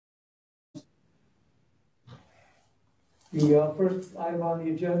The first item on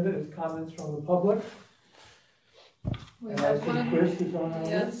the agenda is comments from the public. We And have I see one. Chris is on our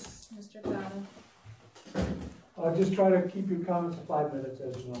list. Yes, Mr. Cotton. I'll just try to keep your comments to 5 minutes,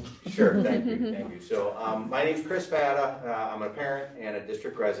 as you know. Sure, thank you. So my name's Chris Batta. I'm a parent and a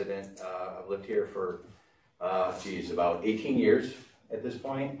district resident. I've lived here for, about 18 years at this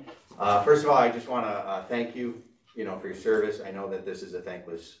point. First of all, I just want to thank you, for your service. I know that this is a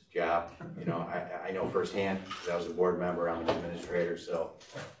thankless job. I know firsthand, because I was a board member, I'm an administrator, so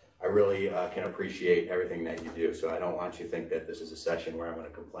I really can appreciate everything that you do. So I don't want you to think that this is a session where I'm going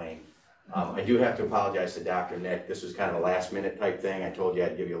to complain. I do have to apologize to Dr. Nick. This was kind of a last minute type thing. I told you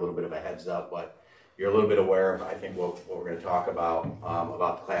I'd give you a little bit of a heads up, but you're a little bit aware of, I think, what we're going to talk about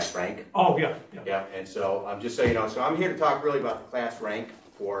the class rank. Oh, yeah. Yeah, and so just so you know, so I'm here to talk really about the class rank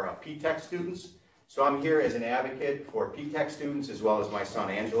for P-Tech students. So I'm here as an advocate for P-Tech students, as well as my son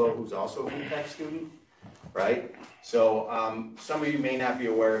Angelo, who's also a P-Tech student, right? So some of you may not be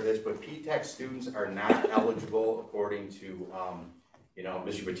aware of this, but P-Tech students are not eligible according to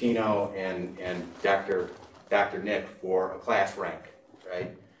Mr. Bettino and Dr. Nick for a class rank,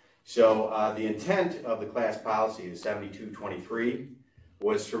 right? So the intent of the class policy, the 7223,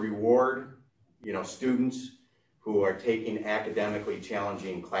 was to reward, students who are taking academically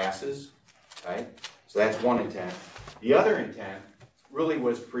challenging classes, right? So that's one intent. The other intent really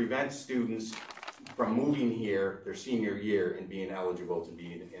was to prevent students from moving here their senior year and being eligible to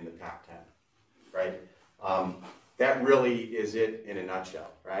be in the top 10, right? That really is it in a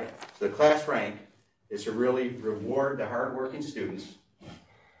nutshell, right? So the class rank is to really reward the hardworking students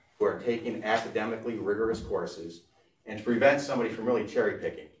who are taking academically rigorous courses, and to prevent somebody from really cherry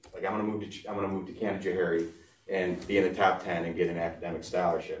picking. Like I'm going to move to Canajoharie and be in the top 10 and get an academic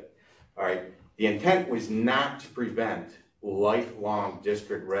scholarship. All right. The intent was not to prevent lifelong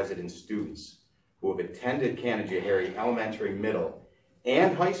district resident students who have attended Canajoharie elementary, middle,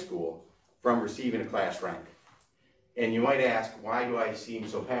 and high school from receiving a class rank. And you might ask, why do I seem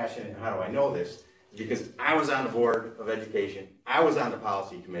so passionate and how do I know this? Because I was on the Board of Education, I was on the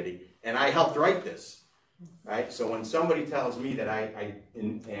policy committee, and I helped write this, right? So when somebody tells me that I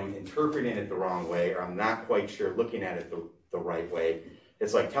am interpreting it the wrong way, or I'm not quite sure looking at it the right way,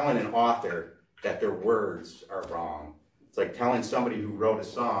 it's like telling an author that their words are wrong. It's like telling somebody who wrote a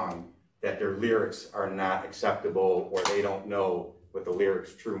song that their lyrics are not acceptable, or they don't know what the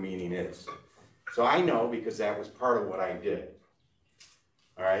lyrics' true meaning is. So I know, because that was part of what I did.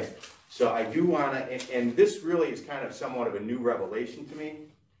 All right? So I do want to, and this really is kind of somewhat of a new revelation to me,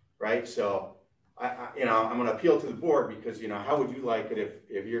 right? So, I'm going to appeal to the board, because, how would you like it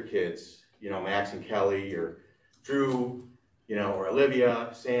if your kids, Max and Kelly, or Drew, or Olivia,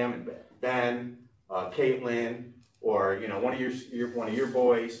 Sam and Ben, Caitlin, or, one of your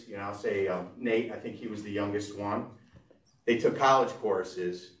boys, say Nate, I think he was the youngest one. They took college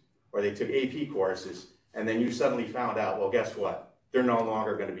courses, or they took AP courses, and then you suddenly found out, well, guess what? They're no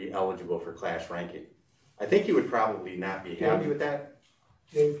longer going to be eligible for class ranking. I think you would probably not be happy with that.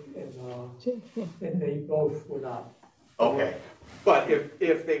 Jake and they both were not. Okay, but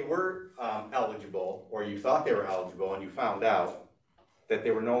if they were eligible, or you thought they were eligible, and you found out that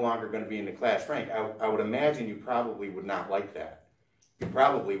they were no longer going to be in the class rank, I would imagine you probably would not like that. You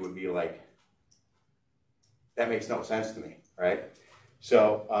probably would be like, that makes no sense to me, right?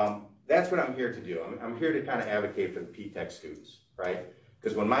 So that's what I'm here to do. I'm here to kind of advocate for the P-Tech students, right?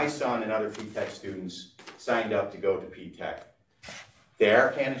 Because when my son and other P-Tech students signed up to go to P-Tech, they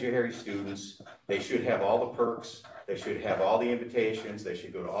are Canajoharie students. They should have all the perks. They should have all the invitations. They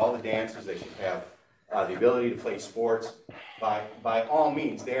should go to all the dances. They should have the ability to play sports. By all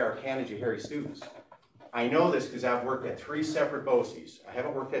means, they are Canajoharie students. I know this because I've worked at 3 separate BOCES. I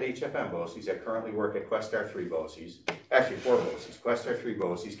haven't worked at HFM BOCES. I currently work at Questar 3 BOCES. Actually, 4 BOCES. Questar 3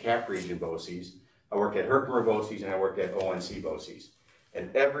 BOCES, Cap Region BOCES. I work at Herkimer BOCES, and I work at ONC BOCES.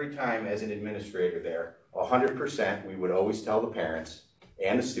 And every time as an administrator there, 100%, we would always tell the parents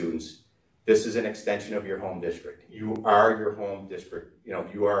and the students, this is an extension of your home district. You are your home district.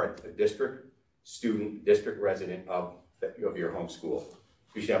 You are a district student, district resident of your home school.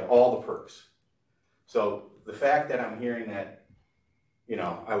 You should have all the perks. So the fact that I'm hearing that,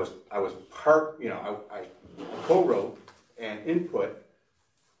 I was part, I co-wrote and input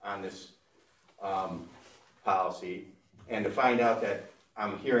on this policy, and to find out that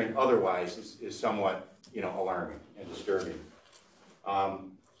I'm hearing otherwise is somewhat, alarming and disturbing.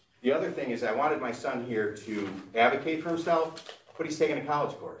 The other thing is I wanted my son here to advocate for himself, but he's taking a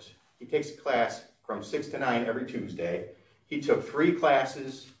college course. He takes a class from 6 to 9 every Tuesday. He took 3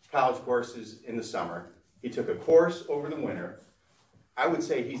 classes, college courses in the summer. He took a course over the winter. I would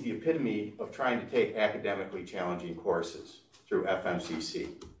say he's the epitome of trying to take academically challenging courses through FMCC.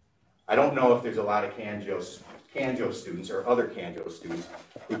 I don't know if there's a lot of Canjo students or other Canjo students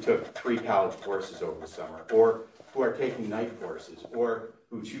who took 3 college courses over the summer, or who are taking night courses, or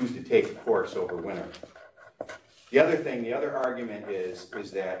who choose to take a course over winter. The other argument is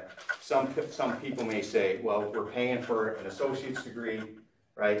that some people may say, well, we're paying for an associate's degree,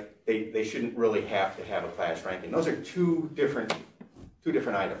 right? They shouldn't really have to have a class ranking. Those are two different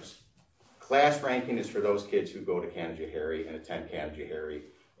items. Class ranking is for those kids who go to Canajoharie and attend Canajoharie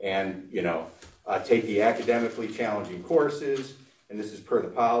and, take the academically challenging courses, and this is per the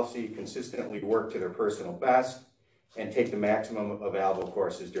policy, consistently work to their personal best, and take the maximum available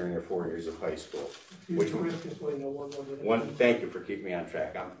courses during their 4 years of high school. Thank you for keeping me on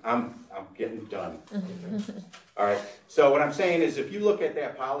track. I'm getting done. All right. So what I'm saying is, if you look at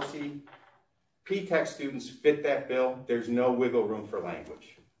that policy, P-Tech students fit that bill. There's no wiggle room for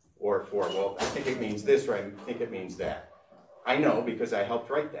language or for, well, I think it means this, or I think it means that. I know because I helped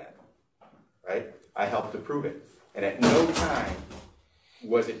write that. Right? I helped approve it, and at no time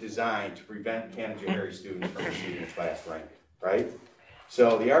was it designed to prevent Canajoharie students from receiving a class rank, right?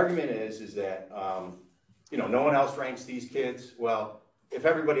 So the argument is that, no one else ranks these kids. Well, if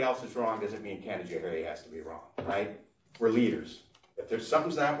everybody else is wrong, doesn't mean Canajoharie has to be wrong, right? We're leaders. If there's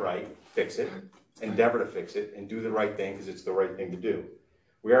something's not right, fix it, endeavor to fix it, and do the right thing because it's the right thing to do.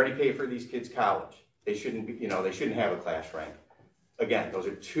 We already pay for these kids' college. They shouldn't be, they shouldn't have a class rank. Again, those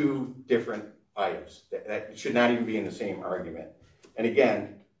are two different items. That should not even be in the same argument. And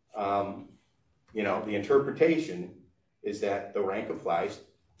again, the interpretation is that the rank applies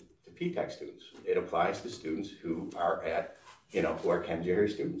to P-Tech students. It applies to students who are who are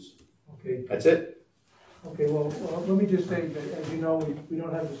Canajoharie students. Okay. That's it. Okay, well, let me just say that, as you know, we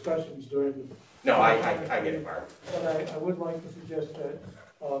don't have discussions during the... No, I get it, Mark. But I would like to suggest that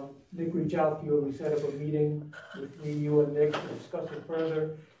Nick reach out to you and we set up a meeting with me, you, and Nick to discuss it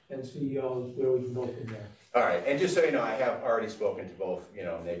further and see where we can go from there. All right, and just so you know, I have already spoken to both,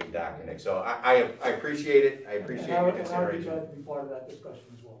 Nick and Dr. Nick, so I appreciate it. I appreciate your consideration. And I would like to be part of that discussion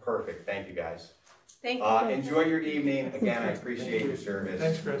as well. Perfect, thank you, guys. Thank you. Enjoy your evening. Again, I appreciate your service.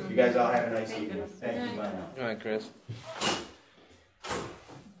 Thanks, Chris. You guys all have a nice evening. Thank you. Bye now. All right, Chris.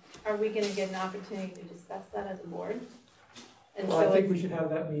 Are we gonna get an opportunity to discuss that as a board? And Well, so I think it's- we should have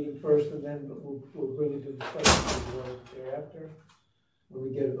that meeting first, and then we'll bring it to discussion as well thereafter. Will we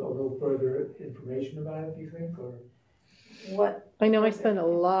get a little further information about it, do you think, or? What, I know I spent a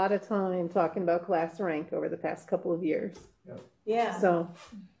lot of time talking about class rank over the past couple of years, yeah. so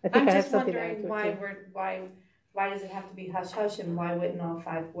I I'm think I have just something to add wondering to it. why does it have to be hush hush, and why wouldn't all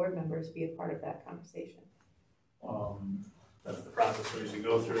 5 board members be a part of that conversation? That's the process we usually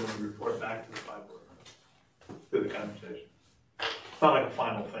go through, and we report back to the 5 board members through the conversation. It's not like a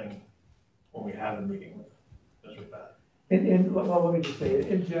final thing when we have a meeting with that. Well, let me just say,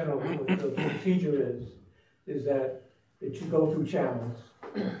 in general, what the procedure is that it should go through channels.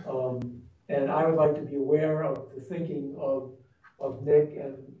 And I would like to be aware of the thinking of Nick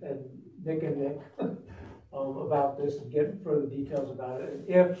and Nick about this and get further details about it. And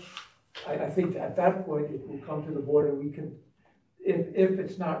if, I think at that point, it will come to the board and we can, if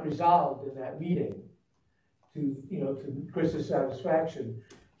it's not resolved in that meeting to Chris's satisfaction,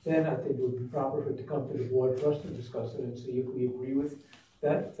 then I think it would be proper for it to come to the board for us to discuss it and see if we agree with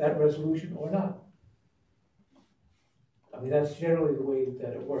that resolution or not. I mean, that's generally the way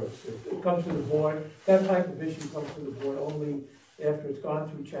that it works. If it comes to the board, that type of issue comes to the board only after it's gone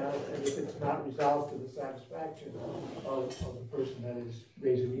through channels and if it's not resolved to the satisfaction of the person that is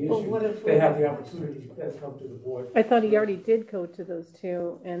raising the Well, what issue, if they we- have the opportunity to then come to the board. I thought he already did go to those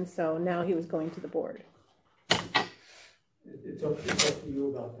two, and so now he was going to the board. It's up to you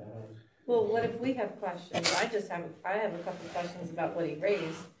about that. Well, what if we have questions? I have a couple of questions about what he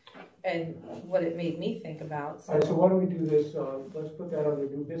raised and what it made me think about. All right, so why don't we do this, let's put that under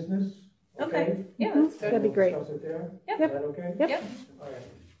new business, okay? Yeah, that's good. That'd be great. Discuss it there? Yep. Is that okay? Yep. Yep.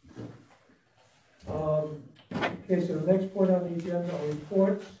 All right. Okay, so the next point on the agenda are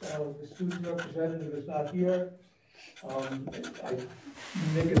reports. The student representative is not here.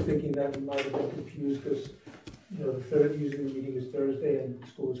 Nick is thinking that he might have been confused because, usually the meeting is Thursday and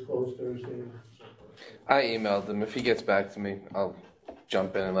school is closed Thursday. I emailed him. If he gets back to me, I'll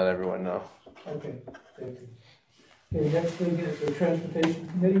jump in and let everyone know. Okay, thank you. Okay, next thing is the transportation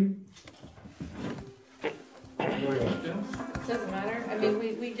committee. Doesn't matter. I mean,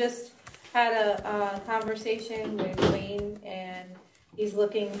 we just had a conversation with Wayne, and he's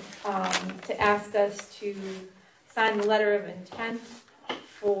looking to ask us to sign the letter of intent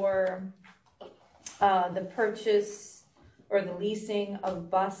for the purchase or the leasing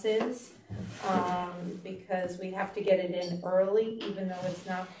of buses, because we have to get it in early, even though it's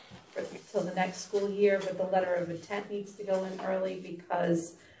not till the next school year, but the letter of intent needs to go in early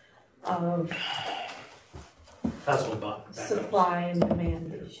because of That's what backups. supply and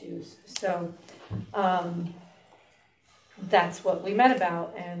demand issues. So, that's what we met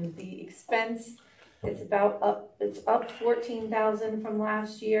about, and the expense, it's up 14,000 from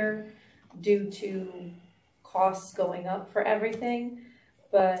last year due to costs going up for everything,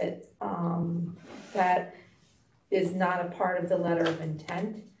 but, that is not a part of the letter of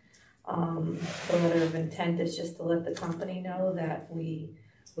intent. The letter of intent is just to let the company know that we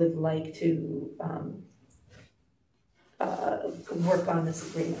would like to, work on this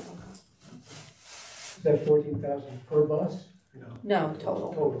agreement. Is that 14,000 per bus? No,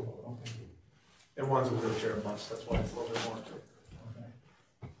 total. Total, okay. And one's a wheelchair bus, that's why it's a little bit more too.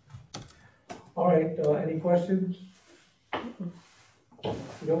 Okay. All right, any questions? You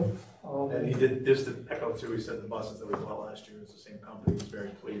don't? And he did, just to echo too, he said the buses that we bought last year is the same company, he's very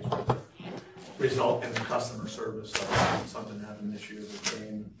pleased with the result in the customer service. So something happened this year, they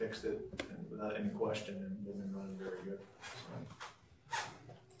came, fixed it, and without any question, and they've been running very good.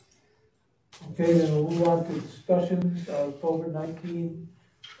 Okay, then we'll move on to discussions of COVID-19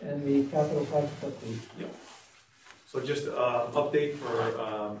 and the capital project update. So just update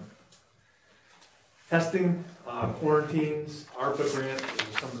for testing, quarantines, ARPA grant,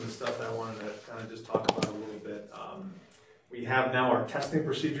 is some of the stuff that I wanted to kind of just talk about a little bit. We have now our testing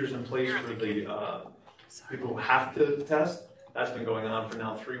procedures in place for the people who have to test. That's been going on for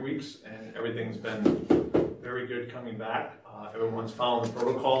now 3 weeks, and everything's been very good coming back. Everyone's following the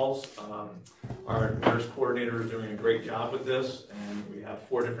protocols. Our nurse coordinator is doing a great job with this, and we have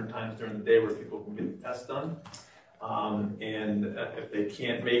 4 different times during the day where people can get the test done. And if they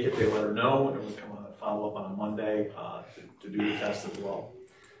can't make it, they let her know, and we come on and follow up on a Monday to do the test as well.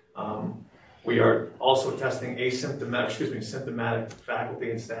 We are also testing symptomatic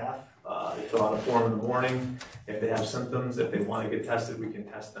faculty and staff. They fill out a form in the morning. If they have symptoms, if they want to get tested, we can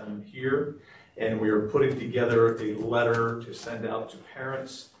test them here. And we are putting together a letter to send out to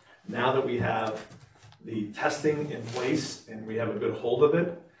parents. Now that we have the testing in place and we have a good hold of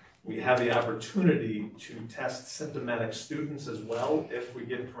it, we have the opportunity to test symptomatic students as well if we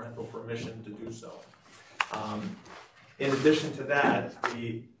get parental permission to do so. In addition to that,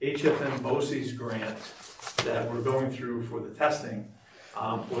 the HFM BOCES grant that we're going through for the testing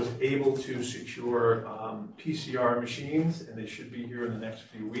was able to secure PCR machines, and they should be here in the next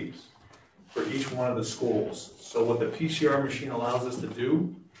few weeks for each one of the schools. So what the PCR machine allows us to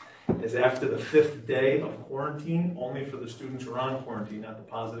do is after the 5th day of quarantine, only for the students who are on quarantine, not the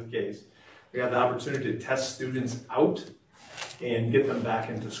positive case, we have the opportunity to test students out and get them back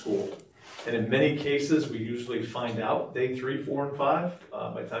into school. And in many cases, we usually find out day 3, 4, and 5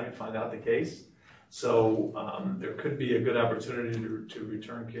 by the time you find out the case. So there could be a good opportunity to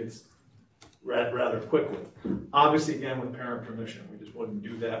return kids rather quickly. Obviously, again, with parent permission. We just wouldn't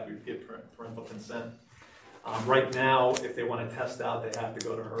do that. We'd get parental consent. Right now, if they want to test out, they have to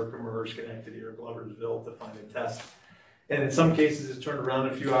go to Herkimer or Schenectady or Gloversville to find a test. And in some cases, it's turned around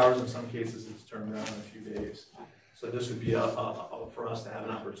in a few hours. In some cases, it's turned around in a few days. So this would be for us to have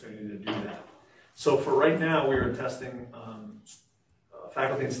an opportunity to do that. So for right now, we are testing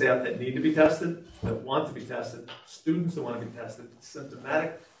faculty and staff that need to be tested, that want to be tested, students that want to be tested,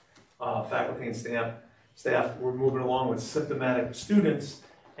 symptomatic faculty and staff. We're moving along with symptomatic students,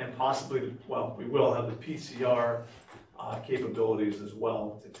 and possibly, well, we will have the PCR capabilities as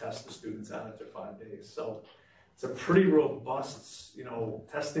well to test the students out after 5 days. So it's a pretty robust,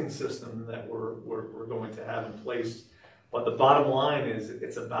 testing system that we're going to have in place. But the bottom line is,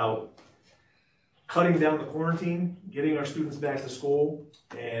 it's about cutting down the quarantine, getting our students back to school,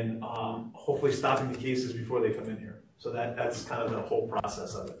 and hopefully stopping the cases before they come in here. So that's kind of the whole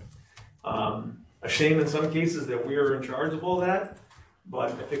process of it. A shame in some cases that we are in charge of all that,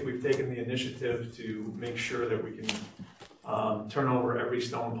 but I think we've taken the initiative to make sure that we can turn over every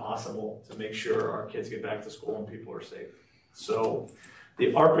stone possible to make sure our kids get back to school and people are safe. So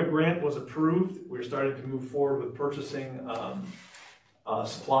the ARPA grant was approved. We're starting to move forward with purchasing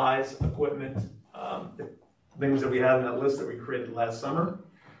supplies, equipment, things that we had on that list that we created last summer.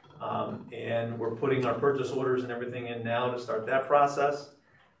 And we're putting our purchase orders and everything in now to start that process.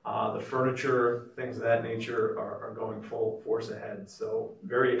 The furniture, things of that nature are going full force ahead. So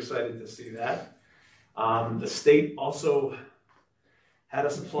very excited to see that. The state also had a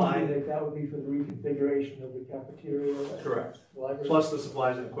supply. That would be for the reconfiguration of the cafeteria. Correct. Library. Plus the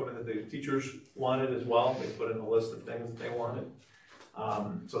supplies and equipment that the teachers wanted as well. They put in a list of things that they wanted.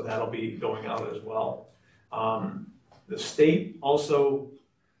 So that'll be going out as well. The state also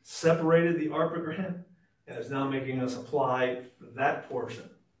separated the ARPA grant and is now making us apply for that portion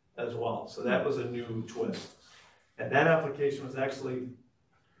as well. So that was a new twist. And that application was actually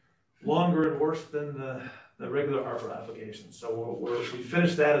longer and worse than the regular ARPA application. So we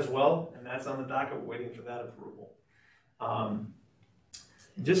finished that as well, and that's on the docket, we're waiting for that approval.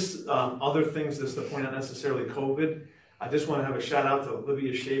 Other things just to point out, necessarily COVID. I just want to have a shout out to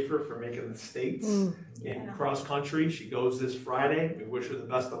Olivia Schaefer for making the States in cross country. She goes this Friday. We wish her the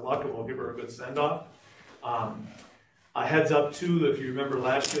best of luck and we'll give her a good send off. A heads up too, if you remember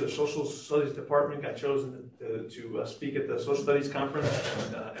last year, the Social Studies Department got chosen to speak at the Social Studies Conference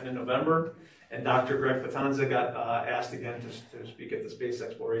in November. And Dr. Greg Patanza got asked again to speak at the Space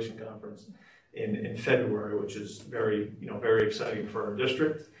Exploration Conference in February, which is very exciting for our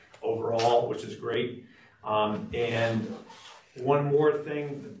district overall, which is great. And one more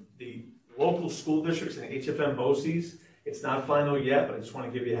thing, the local school districts and HFM BOCES, it's not final yet, but I just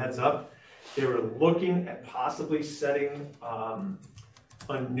want to give you a heads up. They were looking at possibly setting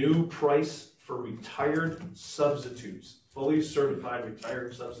a new price for retired substitutes, fully certified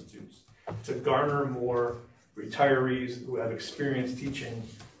retired substitutes, to garner more retirees who have experience teaching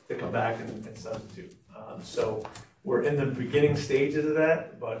to come back and substitute. So we're in the beginning stages of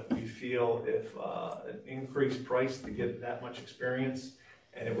that, but we feel if an increased price to get that much experience,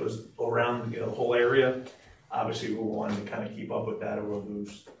 and it was around the whole area, obviously we're wanting to kind of keep up with that, or we'll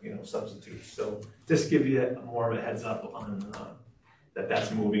lose substitutes. So just give you more of a heads up on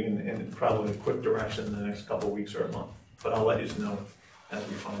that's moving in probably a quick direction in the next couple of weeks or a month. But I'll let you know as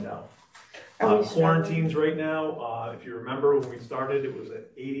we find out. Quarantines right now, if you remember when we started, it was at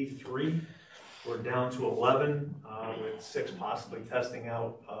 83. We're down to 11, with 6 possibly testing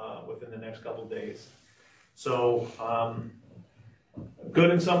out within the next couple of days. So good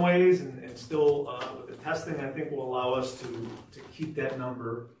in some ways, and still with the testing, I think will allow us to keep that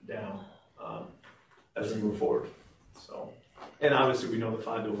number down as we move forward. So, and obviously we know the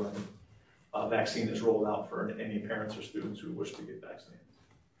 5 to 11 vaccine is rolled out for any parents or students who wish to get vaccinated.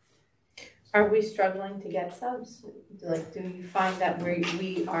 Are we struggling to get subs? Like, do you find that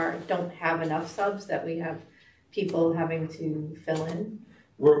we don't have enough subs, that we have people having to fill in?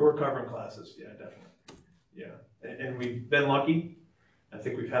 We're covering classes, yeah, definitely. Yeah, and we've been lucky. I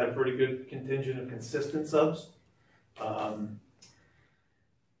think we've had a pretty good contingent of consistent subs.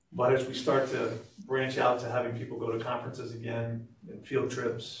 But as we start to branch out to having people go to conferences again and field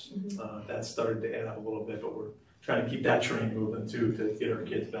trips, that's started to add up a little bit, but we're trying to keep that train moving too, to get our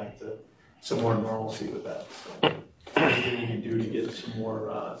kids back to some more normalcy with that. So anything you can do to get some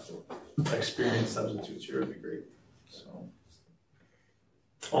more experienced substitutes here would be great. So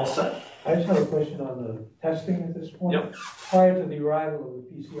all set. I just have a question on the testing at this point. Yep. Prior to the arrival of the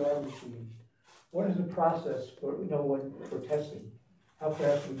PCR machine, what is the process for for testing? How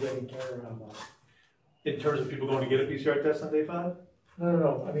fast are we getting turnaround on it? In terms of people going to get a PCR test on day 5?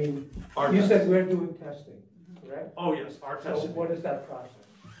 No. I mean, Our you test. said we're doing testing, correct? Oh yes, our So testing. what is that process?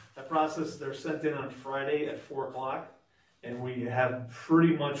 That process, they're sent in on Friday at 4 o'clock, and we have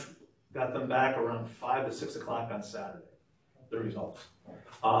pretty much got them back around 5 to 6 o'clock on Saturday, the results.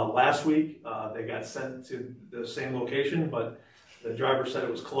 Last week, they got sent to the same location, but the driver said it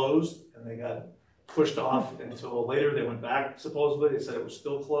was closed, and they got pushed off until later. They went back, supposedly. They said it was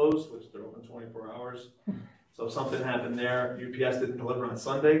still closed, which they're open 24 hours. So something happened there. UPS didn't deliver on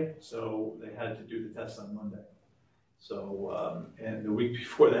Sunday, so they had to do the test on Monday. So, and the week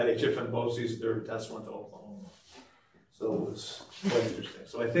before that, HFM BOCES, their test went to Oklahoma. So it was quite interesting.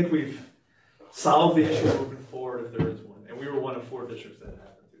 So I think we've solved the issue moving forward if there is one. And we were one of 4 districts that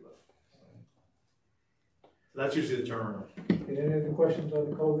happened to us. So that's usually the turnaround. Any other questions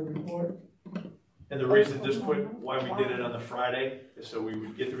on the COVID report? And the reason, just quick, why we did it on the Friday is so we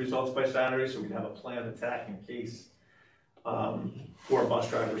would get the results by Saturday, so we'd have a planned attack in case 4 bus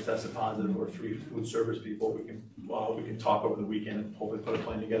drivers tested positive or 3 food service people. We can talk over the weekend and hopefully put a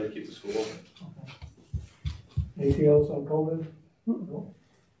plan together to keep the school open. Okay. Anything else on COVID? No?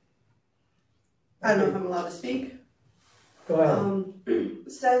 I don't know if I'm allowed to speak. Go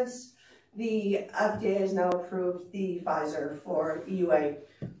ahead. Since the FDA has now approved the Pfizer for EUA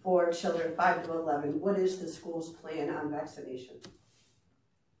for children 5 to 11, what is the school's plan on vaccination?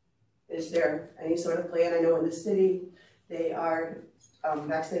 Is there any sort of plan? I know in the city, they are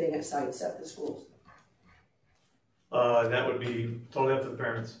vaccinating at sites at the schools. That would be totally up to the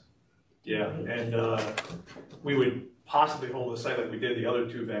parents. Yeah, and we would possibly hold a site like we did the other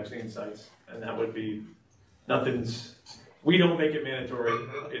 2 vaccine sites, and that would be we don't make it mandatory.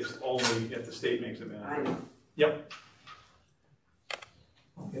 It's only if the state makes it mandatory. I know. Yep.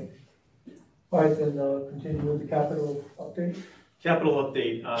 Okay. All right, then, continue with the capital update. Capital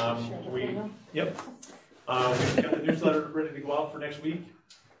update, we've got the newsletter ready to go out for next week.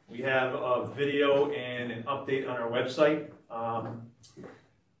 We have a video and an update on our website.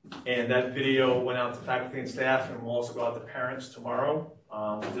 And that video went out to faculty and staff, and will also go out to parents tomorrow.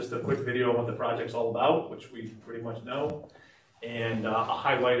 Just a quick video of what the project's all about, which we pretty much know, and a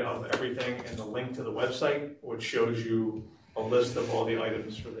highlight of everything, and the link to the website, which shows you a list of all the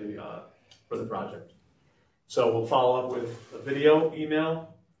items for the project. So we'll follow up with a video,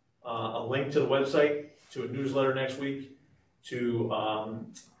 email, a link to the website, to a newsletter next week, to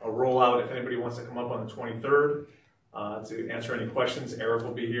a rollout if anybody wants to come up on the 23rd. To answer any questions. Eric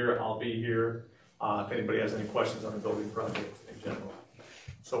will be here, I'll be here, if anybody has any questions on the building project in general.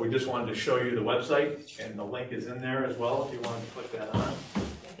 So we just wanted to show you the website, and the link is in there as well, if you wanted to click that on.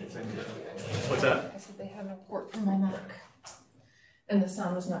 It's in there. What's that? I said they have a port for my Mac, and the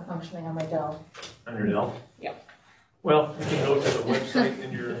sound was not functioning on my Dell. On your Dell? Yep. Well, you can go to the website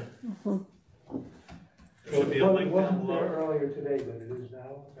in your, there should be a link down Wasn't there below. earlier today, but it is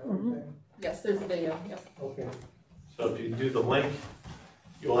now, is that what you're saying? Yes, there's a video, yep. Okay. So if you do the link,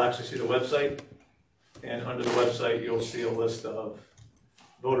 you'll actually see the website, and under the website, you'll see a list of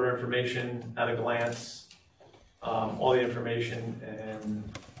voter information at a glance, all the information,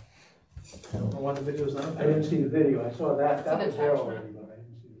 and I don't know why the video's not I there. didn't see the video, I saw that, that It's an was there attachment. already, but I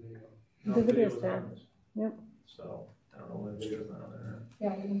didn't see the video. No, The video's was there. on this. Yep. So, I don't know why the video's not on there.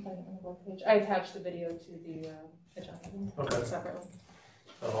 Yeah, you can find it on the webpage. I attached the video to the agenda. Okay. Separately.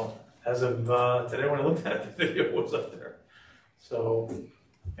 So, as of today when I looked at it, the video was up there. So,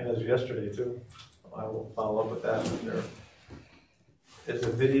 and as of yesterday too. I will follow up with that. There is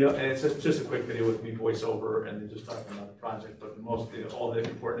a video, and it's just a quick video with me voiceover and then just talking about the project, but all the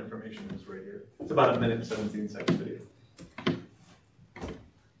important information is right here. It's about 1 minute and 17 second video.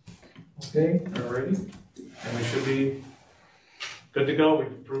 Okay, Alrighty, and we should be good to go.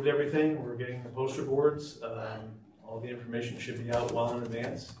 We've approved everything. We're getting the poster boards. All the information should be out well in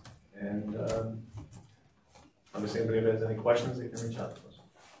advance. And obviously, if anybody has any questions, they can reach out to us.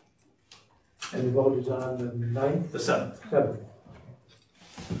 and the vote is on the 9th, The 7th, 7th.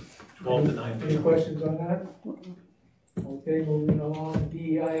 12 to 9. Any questions on that? Okay, moving along,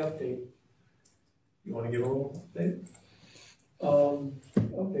 DEI update. You want to give a little update?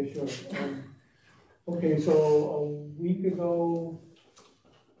 Okay, sure. Okay, so a week ago,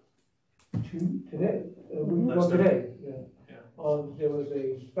 today, today, yeah. Yeah. There was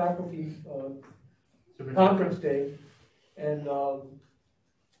a faculty, conference day, and,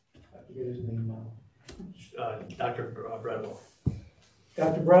 I forget his name now. Dr. Bradwell.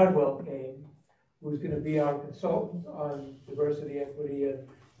 Dr. Bradwell came, who's gonna be our consultant on diversity, equity, and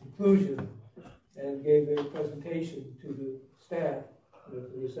inclusion, and gave a presentation to the staff,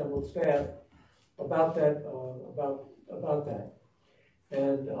 the assembled staff, about that, about that.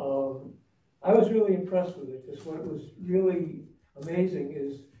 And I was really impressed with it, because what was really amazing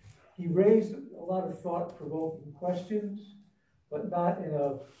is he raised a lot of thought-provoking questions, but not in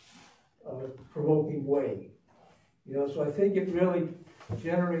a provoking way. You know, so I think it really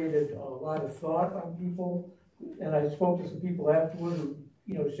generated a lot of thought on people, and I spoke to some people afterward who,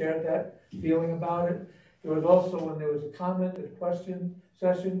 shared that feeling about it. There was also, when there was a comment and question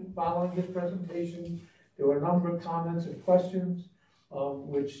session following his presentation, there were a number of comments and questions,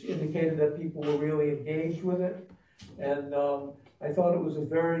 which indicated that people were really engaged with it. And I thought it was a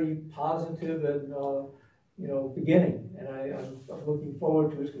very positive and, beginning. And I'm looking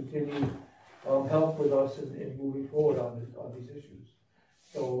forward to his continued help with us in moving forward on these issues.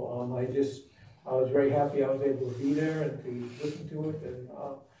 So I was very happy I was able to be there and to listen to it,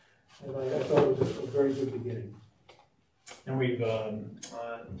 and I thought it was a very good beginning. And we've,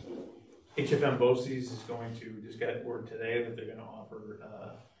 HFM BOCES is going to just get word today that they're going to offer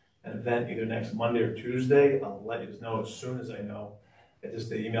an event either next Monday or Tuesday. I'll let you know as soon as I know.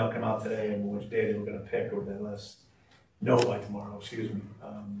 The email came out today and which day they were going to pick, or they let us know by tomorrow,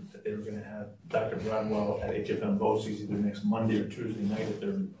 that they were going to have Dr. Bradwell at HFM BOCES either next Monday or Tuesday night at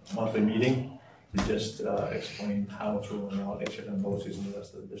their monthly meeting to just explain how it's rolling out HFM BOCES and the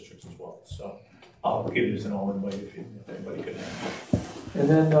rest of the districts as well. So I'll give you an all-invite if anybody could. And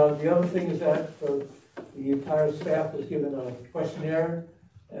then the other thing is that the entire staff was given a questionnaire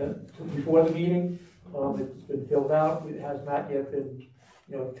before the meeting. It's been filled out. It has not yet been,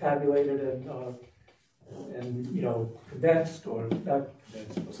 tabulated and condensed or not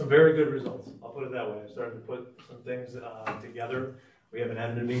condensed. Some very good results. I'll put it that way. I started to put some things together. We have an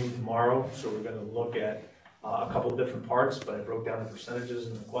admin meeting tomorrow, so we're going to look at a couple different parts, but I broke down the percentages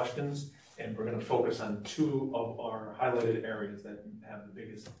and the questions And we're gonna focus on 2 of our highlighted areas that have the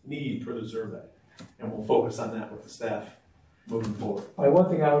biggest need for the survey. And we'll focus on that with the staff moving forward. One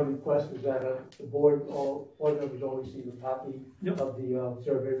thing I would request is that the board, all board members always receive a copy Yep. of the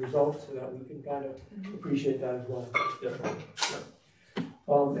survey results so that we can kind of appreciate that as well. Definitely.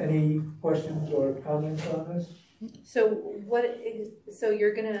 Any questions or comments on this? So so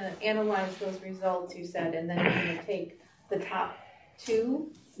you're gonna analyze those results, you said, and then you're gonna take the top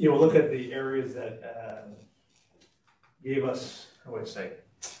 2? We'll look at the areas that gave us, how would I say,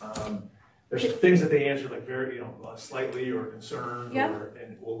 there's things that they answered like very, slightly or concerned, Yeah.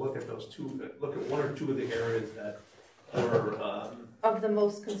 and we'll look at those 2, look at 1 or 2 of the areas that were, Of the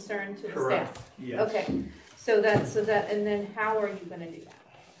most concern to the correct. staff? Yes. Okay, and then how are you gonna do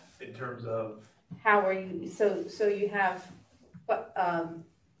that? In terms of, How are you, so you have,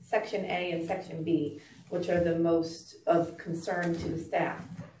 section A and section B, which are the most of concern to the staff.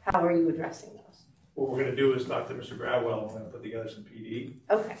 How are you addressing those? what we're gonna do is talk to Mr. Gradwell, we're gonna put together some PD.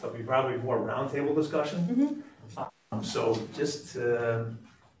 Okay. So it'll be probably more roundtable discussion. So just to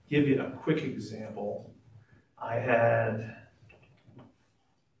give you a quick example, I had,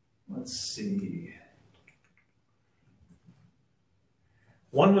 let's see.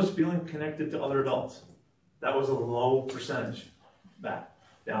 One was feeling connected to other adults. That was a low percentage back.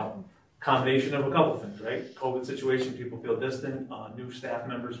 Now, combination of a couple things, right? COVID situation, people feel distant, new staff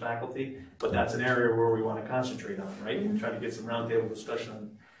members, faculty, but that's an area where we want to concentrate on, right? And try to get some roundtable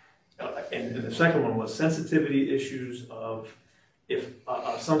discussion. And the second one was sensitivity issues of if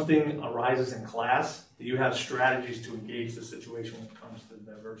something arises in class, do you have strategies to engage the situation when it comes to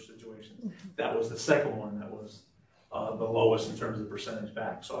diverse situations? That was the second one that was the lowest in terms of percentage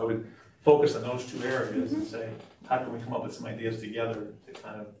back. So I would focus on those 2 areas and say, how can we come up with some ideas together to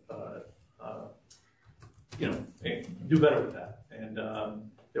kind of, do better with that. And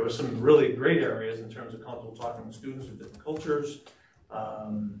there were some really great areas in terms of comfortable talking with students of different cultures,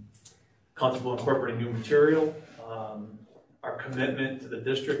 comfortable incorporating new material, our commitment to the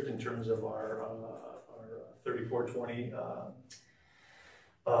district in terms of our 3420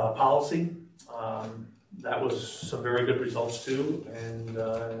 policy. That was some very good results too, and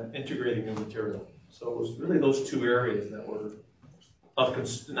integrating new material. So it was really those 2 areas that were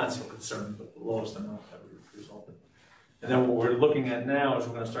of not so concerned, but the lowest amount that resulted. And then what we're looking at now is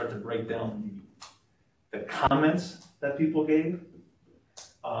we're going to start to break down the comments that people gave,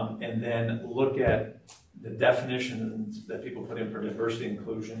 and then look at the definitions that people put in for diversity,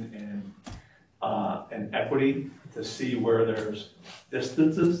 inclusion, and equity to see where there's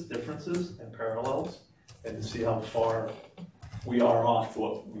differences, and parallels, and to see how far we are off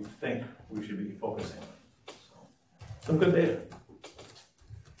what we think we should be focusing on. So, some good data.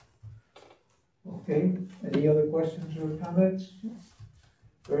 Okay, any other questions or comments?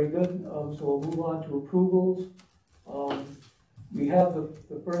 Very good, so we'll move on to approvals. We have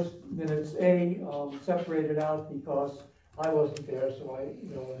the first minutes separated out because I wasn't there, so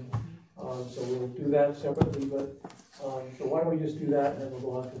so we'll do that separately, but, so why don't we just do that and then we'll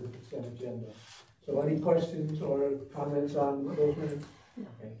go on to the consent agenda. So any questions or comments on those minutes?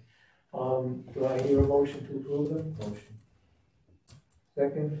 Okay. Do I hear a motion to approve them? Motion.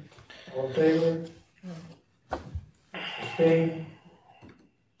 Second, all in favor? Abstain?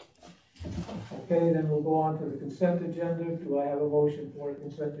 Okay, then we'll go on to the consent agenda. Do I have a motion for the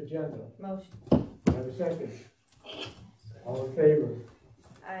consent agenda? Motion. Do I have a second? All in favor?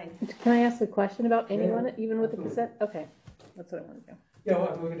 Aye. Can I ask a question about anyone, Yeah, even with the absolutely. consent? Okay, that's what I want to do. Yeah,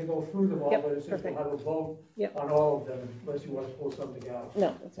 well, we're gonna go through them all, Yep, but it's just we'll perfect. have a vote Yep. on all of them, unless you want to pull something out.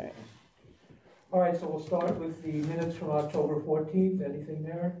 No, that's all right. All right, so we'll start with the minutes from October 14th. Anything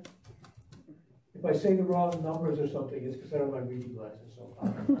there? If I say the wrong numbers or something, it's because I don't have my reading glasses, so I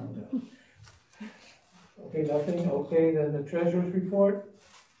don't know. Okay, nothing. Okay, then the treasurer's report.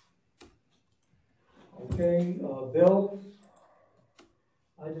 Okay, bills.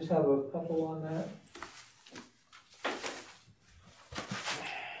 I just have a couple on that.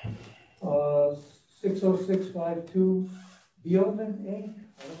 60652 Beelman Inc.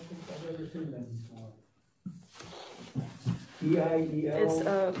 I don't think I've ever seen them before. BIEL. It's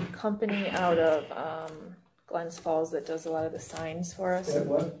a company out of Glens Falls that does a lot of the signs for us.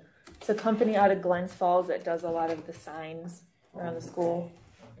 What? It's a company out of Glens Falls that does a lot of the signs around the school.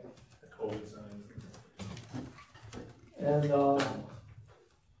 The COVID sign. And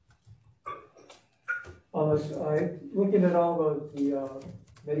looking at all the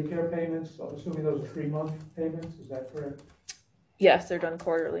Medicare payments, I'm assuming those are 3-month payments, is that correct? Yes, they're done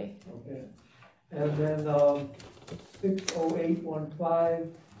quarterly. Okay. And then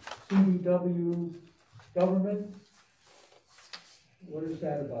 60815 CDW government, what is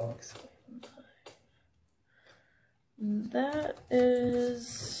that about? That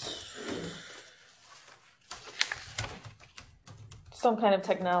is some kind of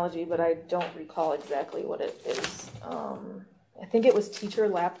technology, but I don't recall exactly what it is. I think it was teacher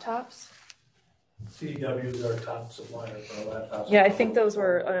laptops. CDW is our top supplier for our laptops. Yeah, I think those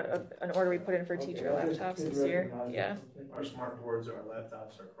were an order we put in for teacher laptops this year. Yeah. Our smart boards, our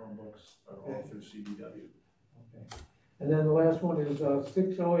laptops, our Chromebooks are all through CDW. Okay. And then the last one is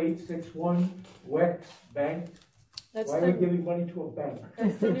 60861 Wex Bank. That's Why are we giving money to a bank?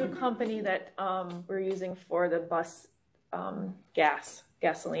 That's the new company that we're using for the bus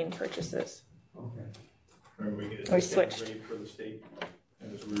gasoline purchases. Okay. Remember, we get We a switched. rate for the state,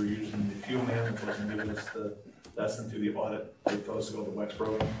 as we were using the fuel man, which wasn't giving us the lesson through the audit. They told us to go to the WEX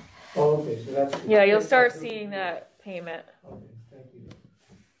program. Oh, okay, so that's. Yeah, you'll start seeing that payment. Okay, thank you.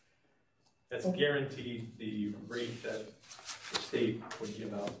 That's guaranteed the rate that the state would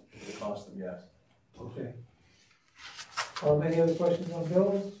give out for the cost of gas. Okay. Any other questions on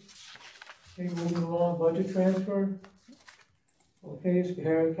bills? Okay, moving along, budget transfer. Okay,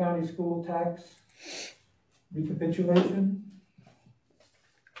 Canajoharie County School Tax Recapitulation.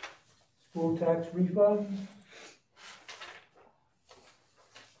 School tax refund.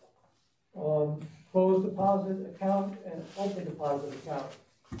 Closed deposit account and open deposit account.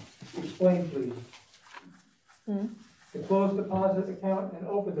 Explain, please. The closed deposit account and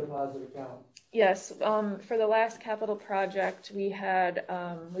open deposit account. Yes, for the last capital project, we had,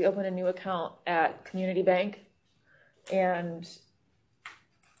 we opened a new account at Community Bank, and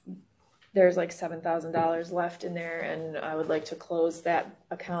there's like $7,000 left in there, and I would like to close that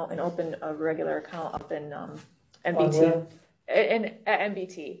account and open a regular account up in MBT. At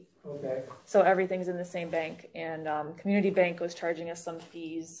MBT. Okay. So everything's in the same bank, and Community Bank was charging us some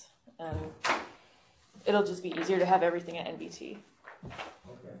fees, and it'll just be easier to have everything at NBT.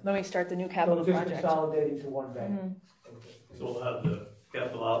 Okay. Then we start the new So capital just project. consolidating to one bank. Mhm. Okay. So we'll have the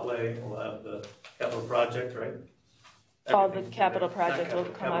capital outlay, we'll have the capital project, right? All the Everything's in capital there. project will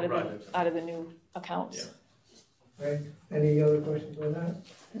Not come out of capital projects. the new accounts. Yeah. Right, any other questions on that?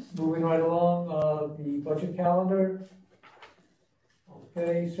 Moving right along, the budget calendar.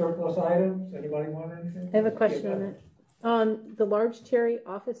 Okay, surplus items, anybody want anything? I have a question on it. On the large cherry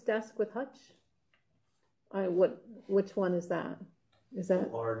office desk with Hutch? Which one is that? Is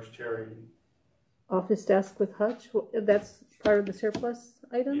that Large cherry, office desk with Hutch? That's part of the surplus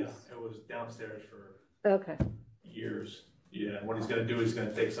items? yeah, it was downstairs for Okay, years. Yeah, what he's gonna do is he's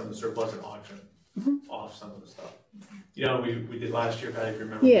gonna take some of the surplus and auction off some of the stuff. You know, we did last year, Patty, if you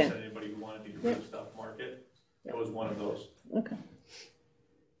remember, we Yeah. said anybody who wanted to get rid of stuff, market. It was one of those. okay.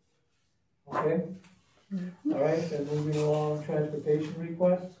 Okay, all right, then moving along, transportation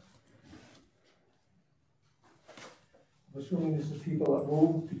requests. I'm assuming this is people that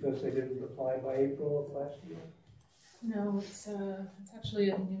moved because they didn't apply by April of last year. No, it's actually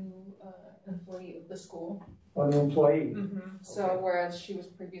a new employee of the school. On the employee, So Okay. whereas she was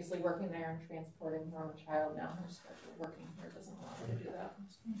previously working there and transporting her own child, now her schedule working here doesn't allow her to do that.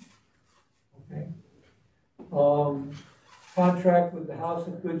 okay. Contract with the House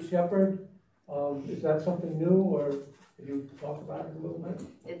of Good Shepherd, is that something new, or can you talk about it a little bit?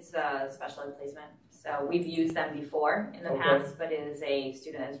 It's a special ed placement. So we've used them before in the Okay. past, but it is a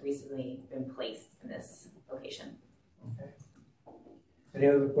student that has recently been placed in this location. Okay. Any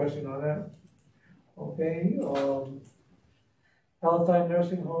other question on that? Okay, Palatine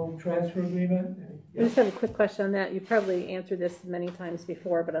Nursing Home Transfer Agreement? I just have a quick question on that. You probably answered this many times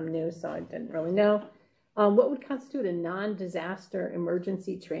before, but I'm new, so I didn't really know. What would constitute a non-disaster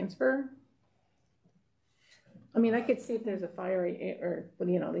emergency transfer? I mean, I could see if there's a fire or,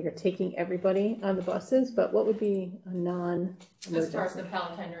 you're taking everybody on the buses, but what would be a non-emergency? As far as the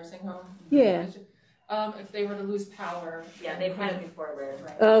Palatine nursing home? Yeah. If they were to lose power. Yeah, they've had it before where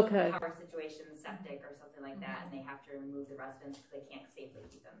Okay, power situation, septic or something like that, and they have to remove the residents because they can't safely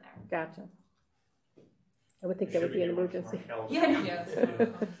keep them there. gotcha. I would think that would be an emergency. Yeah, I know. Yeah.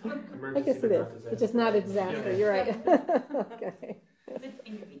 I guess it is. It's just not a disaster, you're right. Okay. It's an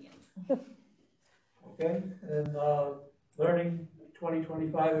inconvenience. Okay, and Learning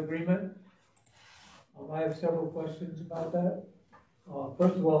 2025 Agreement. I have several questions about that.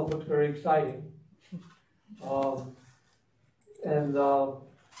 First of all, it looks very exciting. And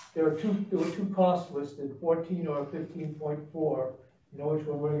there were two costs listed, 14 or 15.4. You know which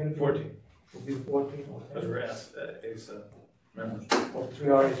one we're going to do? 14. Will be the 14. Those were ASA members. Oh, 3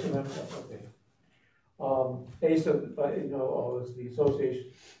 RSA members, okay. ASA, is the association,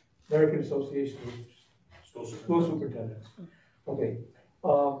 American Association of School Superintendents. Okay.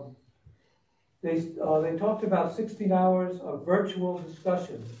 They talked about 16 hours of virtual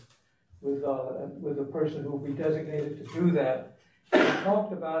discussion with a person who will be designated to do that. We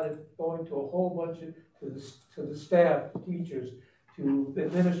talked about it going to a whole bunch of, to the staff, to teachers, to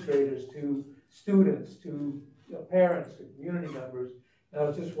administrators, to students, to parents, to community members. And I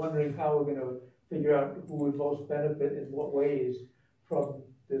was just wondering how we're gonna figure out who would most benefit in what ways from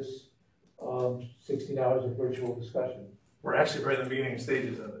this 16 hours of virtual discussion. We're actually right in the beginning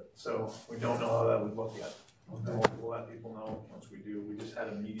stages of it, so we don't know how that would look yet. Okay. We'll let people know once we do. We just had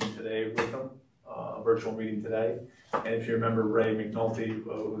a meeting today with them, a virtual meeting today. And if you remember Ray McNulty,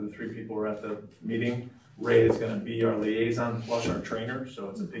 who the 3 people were at the meeting, Ray is gonna be our liaison plus our trainer, so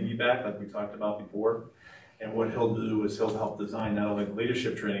it's a piggyback like we talked about before. And what he'll do is he'll help design not only the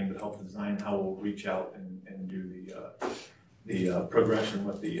leadership training, but help design how we'll reach out and do the progression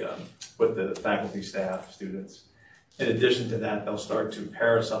with the faculty, staff, students. In addition to that, they'll start to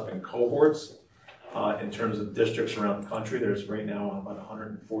pair us up in cohorts in terms of districts around the country. There's right now about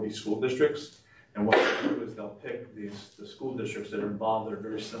 140 school districts. And what they'll do is they'll pick the school districts that are involved that are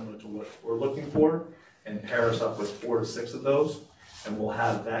very similar to what we're looking for and pair us up with 4 to 6 of those. And we'll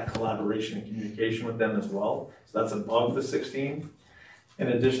have that collaboration and communication with them as well. So that's above the 16. In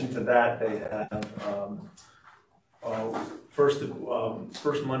addition to that, they have first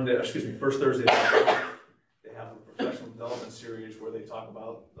Thursday, they have a professional development series where they talk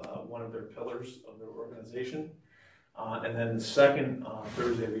about one of their pillars of their organization. And then the second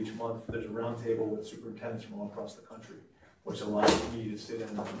Thursday of each month, there's a roundtable with superintendents from all across the country, which allows me to sit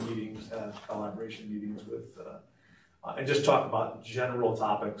in meetings, have collaboration meetings with, and just talk about general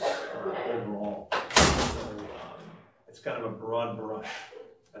topics overall. So it's kind of a broad brush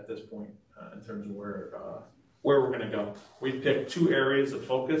at this point in terms of where we're going to go. We picked 2 areas of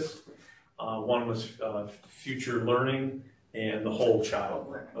focus. One was future learning and the whole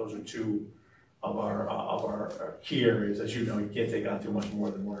child. Those are 2 of our key areas. As you know, you can't take on too much more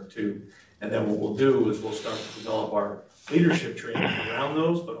than 1 or 2. And then what we'll do is we'll start to develop our leadership training around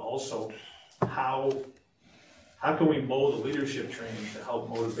those, but also how can we mold the leadership training to help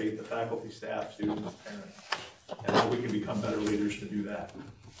motivate the faculty, staff, students, parents, and how we can become better leaders to do that.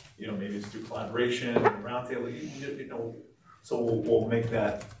 You know, maybe it's through collaboration, roundtable, you know, so we'll make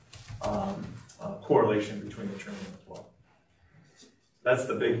that correlation between the training as well. That's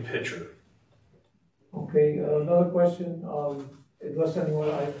the big picture. Okay, another question, unless anyone,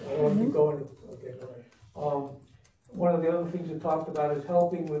 I don't want to keep going. Okay, all right. One of the other things we talked about is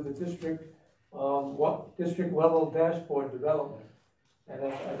helping with the district district level dashboard development. And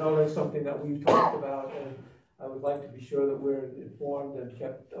I know that's something that we've talked about, and I would like to be sure that we're informed and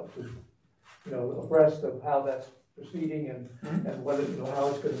kept up to, you know, abreast of how that's proceeding and whether, you know, how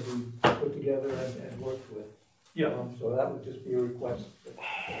it's going to be put together and worked with. Yeah. So that would just be a request.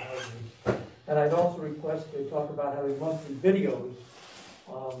 And I'd also request they talk about having monthly videos,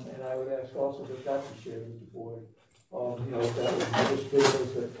 and I would ask also that be shared with the board. You know, that would be just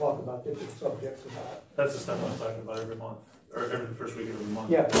videos that talk about different subjects about. That's the stuff I'm talking about every month, or every first week of every month.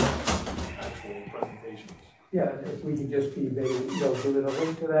 Yeah. Actual presentations. Yeah, if we can just be maybe, you know, give it a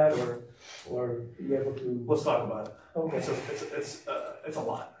link to that, or be able to. Let's talk about it. Okay. It's a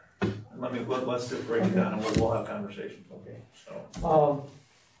lot. Let's just break it down, and we'll have conversations. Okay. So.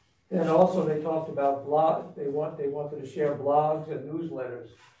 And also they talked about they wanted to share blogs and newsletters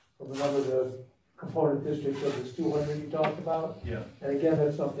from a number of the component districts of this 200 you talked about. Yeah. And again,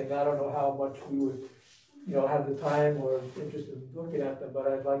 that's something, I don't know how much we would, you know, have the time or interest in looking at them, but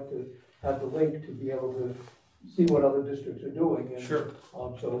I'd like to have the link to be able to see what other districts are doing. And, sure.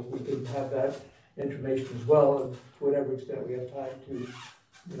 So if we can have that information as well, and to whatever extent we have time to,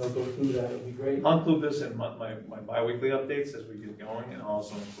 you know, go through that, it'd be great. I'll include this in my bi-weekly updates as we get going, and I'll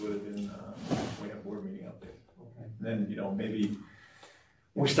also include it in we have board meeting updates. Okay. And then, you know, maybe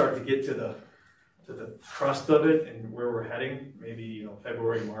when we start to get to the crust of it and where we're heading, maybe, you know,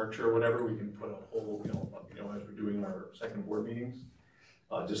 February, March or whatever, we can put a whole, you know, as we're doing our second board meetings,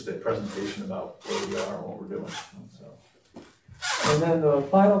 just a presentation about where we are and what we're doing. So. And then the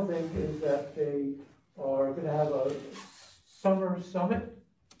final thing is that they are going to have a summer summit.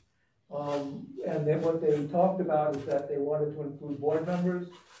 And then what they talked about is that they wanted to include board members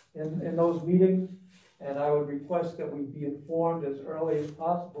in those meetings. And I would request that we be informed as early as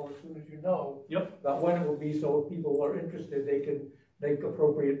possible, as soon as you know, yep, about when it will be, so if people who are interested, they can make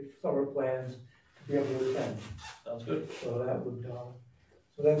appropriate summer plans to be able to attend. Sounds good. So that would, so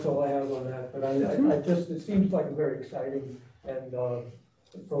that's all I have on that. But I just, it seems like a very exciting and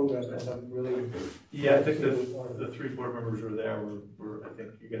program, and I'm really. Yeah, I think the 3 board members were there. I think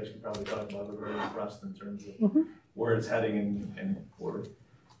you guys can probably talk about it. We're very impressed in terms of where it's heading, and we're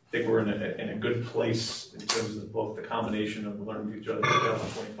think we're in a good place in terms of both the combination of learning each other,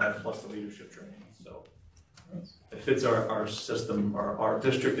 2025 plus the leadership training. So it fits our system, our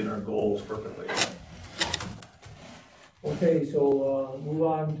district, and our goals perfectly. Okay, so move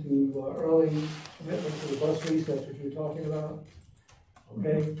on to early commitment to the bus lease, that's what you were talking about.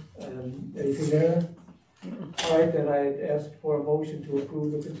 Okay, anything there? All right, then I'd ask for a motion to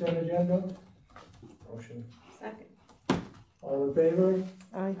approve the consent agenda. Motion. Second. All in favor?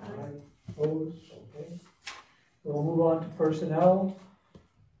 Aye. Opposed? Okay. We'll move on to personnel.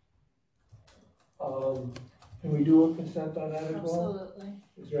 Can we do a consent on that as well? Absolutely.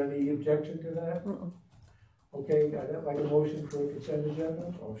 Is there any objection to that? Okay, I'd like a motion for a consent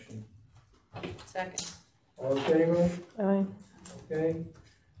agenda. Motion. Second. All in favor? Aye. Okay.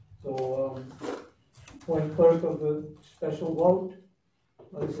 So, appoint clerk of the special vote.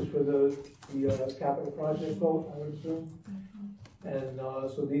 This is for the capital project vote, I would assume. And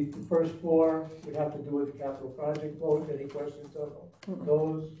so the first four would have to do with the capital project vote. Any questions on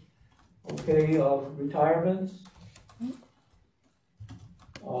those? Okay, retirements.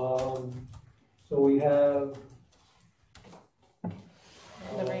 So we have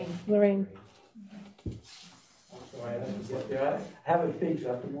Lorraine. Sorry, I have to get there. I have it big, so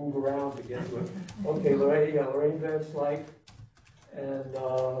I have to move around to get to it. Okay, Lorraine Van Slyke. And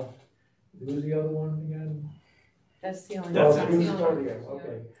who's the other one again? That's the only. That's one. it. Bruce Cordier,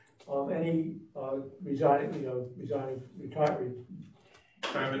 okay. Any resigning,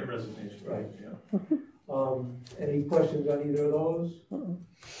 Retirement and resignation. Right. Yeah. any questions on either of those?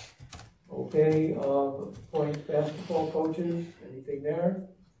 Okay, appoint basketball coaches, anything there?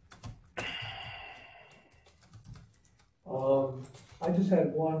 I just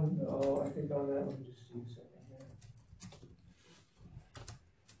had one, I think on that, let me just see a second here.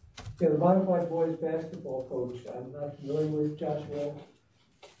 Yeah, the modified boys basketball coach, I'm not familiar with Joshua.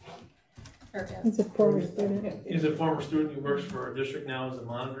 He's a former student. He's a former student who works for our district now as a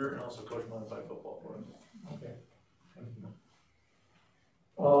monitor and also coach modified football for us. Okay. Thank you.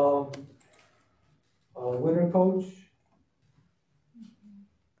 Winter coach?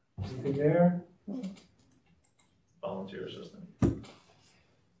 Anything there? Volunteer assistant.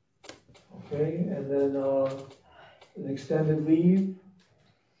 Okay, and then, an extended leave?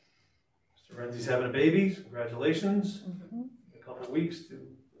 Mr. Renzi's having a baby. Congratulations. A couple of weeks to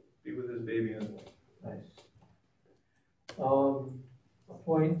be with his baby. Nice.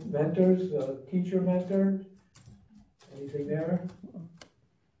 Appoint mentors, teacher mentor? Anything there?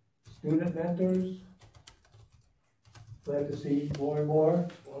 Student mentors? Glad to see more and more,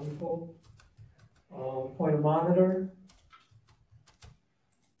 wonderful. Appoint a monitor?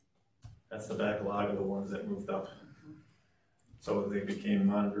 That's the backlog of the ones that moved up. So they became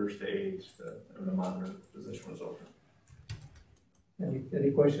monitors to aides, and the monitor position was open. Any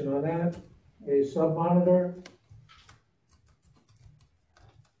question on that? A sub-monitor?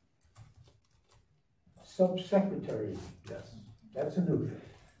 Sub-secretary, Yes. that's a new thing.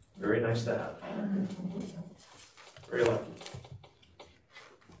 Very nice to have. Very lucky.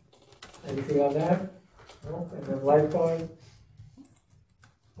 Anything on that? No, and then lifeguard?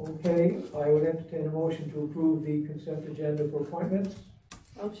 Okay, I would entertain a motion to approve the consent agenda for appointments.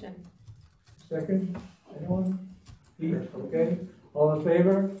 Motion. Second, anyone? Pete, okay, all in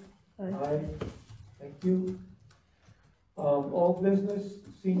favor? Aye. Thank you. Old business,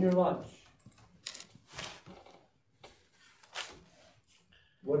 senior lunch.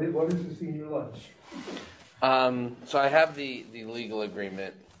 What is the senior lunch? So I have the legal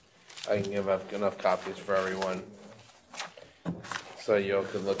agreement. I can give enough copies for everyone, so you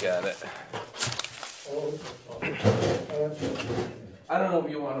could look at it. I don't know if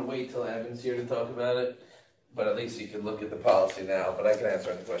you want to wait till Evan's here to talk about it, but at least you can look at the policy now. But I can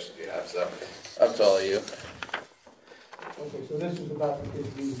answer any questions you have, so up to all of you. Okay, so this is about the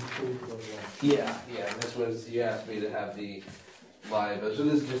kids leaving school for lunch. Yeah. And this was, you asked me to have the live, so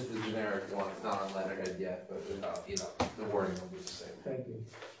this is just the generic one. It's not on letterhead yet, but the wording will be the same. Thank you.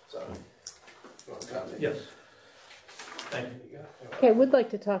 So, you want a copy? Yes. Thank you. Okay, I would like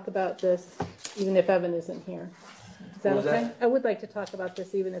to talk about this, even if Evan isn't here. Is that What was okay? that? I would like to talk about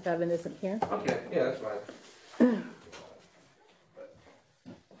this, even if Evan isn't here. Okay, yeah, that's fine.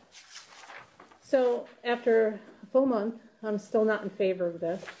 So, after a full month, I'm still not in favor of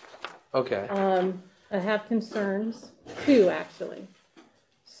this. Okay. I have concerns, two actually.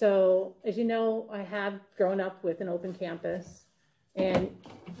 So, as you know, I have grown up with an open campus, and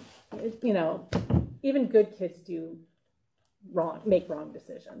even good kids make wrong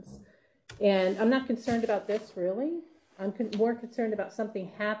decisions. And I'm not concerned about this really. I'm more concerned about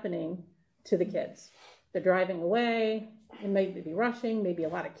something happening to the kids. They're driving away, It may be rushing, maybe a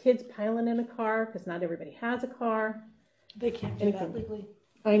lot of kids piling in a car because not everybody has a car. They can't do that legally.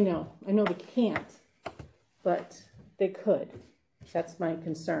 I know they can't, but they could. That's my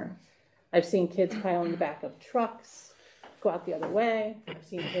concern. I've seen kids pile in the back of trucks, go out the other way. I've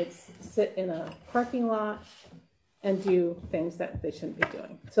seen kids sit in a parking lot and do things that they shouldn't be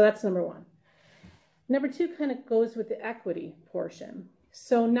doing. So that's number one. Number two kind of goes with the equity portion.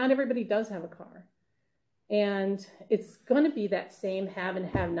 So not everybody does have a car. And it's going to be that same have and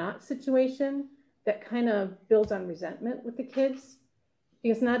have not situation that kind of builds on resentment with the kids,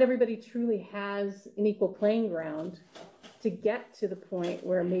 because not everybody truly has an equal playing ground to get to the point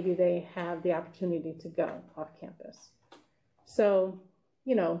where maybe they have the opportunity to go off campus. So,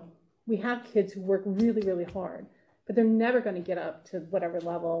 you know, we have kids who work really, really hard, but they're never going to get up to whatever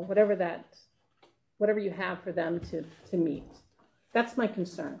level, whatever you have for them to meet. That's my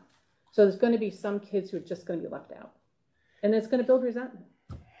concern. So there's going to be some kids who are just going to be left out, and it's going to build resentment.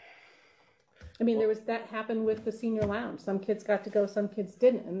 I mean, that happened with the senior lounge. Some kids got to go, some kids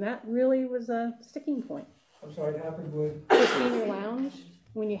didn't, and that really was a sticking point. I'm sorry, it happened with? The senior lounge,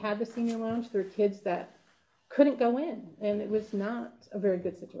 when you had the senior lounge, there were kids that couldn't go in, and it was not a very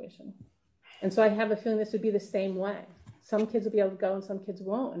good situation. And so I have a feeling this would be the same way. Some kids will be able to go and some kids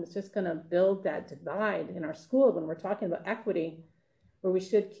won't, and it's just going to build that divide in our school when we're talking about equity, where we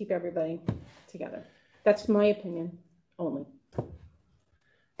should keep everybody together. That's my opinion only.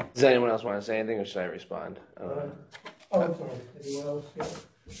 Does anyone else want to say anything, or should I respond? Oh, I'm sorry. Anyone else? Yeah.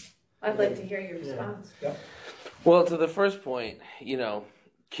 I'd like to hear your response. Yeah. Well, to the first point, you know,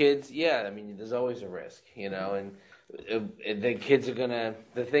 kids, yeah, I mean, there's always a risk, you know, and the kids are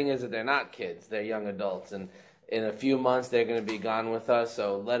the thing is that they're not kids, they're young adults, and in a few months they're going to be gone with us,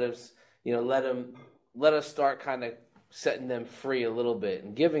 so let us start kind of setting them free a little bit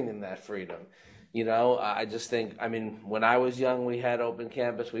and giving them that freedom. You know, I just think, I mean, when I was young, we had open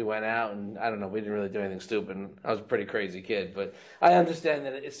campus, we went out, and I don't know, we didn't really do anything stupid. I was a pretty crazy kid, but I understand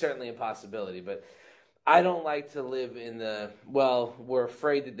that it's certainly a possibility. But I don't like to live in we're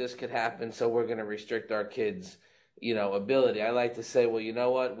afraid that this could happen, so we're going to restrict our kids' ability. I like to say, well, you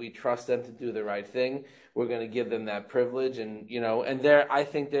know what? We trust them to do the right thing. We're going to give them that privilege, and I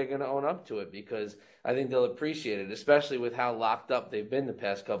think they're going to own up to it, because I think they'll appreciate it, especially with how locked up they've been the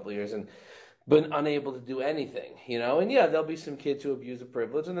past couple of years and been unable to do anything, And yeah, there'll be some kids who abuse the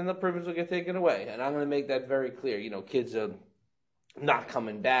privilege, and then the privilege will get taken away. And I'm going to make that very clear. Kids are not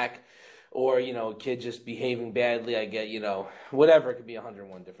coming back, or a kid just behaving badly. I get whatever. It could be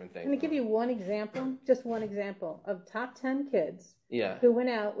 101 different things. I'm going to give you one example, just one example of top 10 kids who went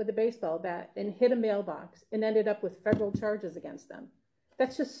out with a baseball bat and hit a mailbox and ended up with federal charges against them.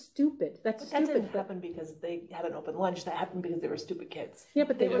 That's just stupid. That didn't happen because they had an open lunch. That happened because they were stupid kids. Yeah,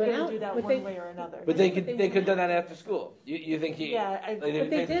 but they were going to do that one way or another. But they could have done that after school. You think they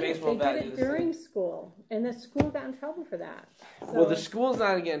did it during school, and the school got in trouble for that. So. Well, the school's not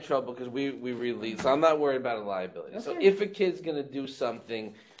going to get in trouble because we release. So I'm not worried about a liability. Okay. So if a kid's going to do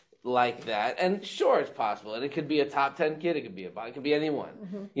something like that, and sure, it's possible, and it could be a top 10 kid, it could be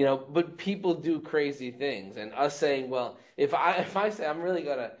anyone, but people do crazy things, and us saying, well, if I say I'm really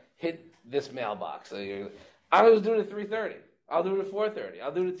gonna hit this mailbox, I was doing it at 3:30, I'll do it at 4:30,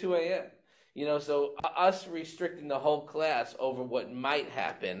 I'll do it at 2 a.m. So us restricting the whole class over what might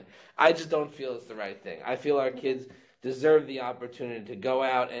happen, I just don't feel it's the right thing. I feel our kids deserve the opportunity to go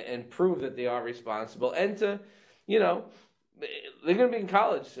out and prove that they are responsible, and to, they're going to be in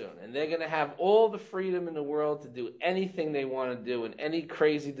college soon, and they're going to have all the freedom in the world to do anything they want to do, and any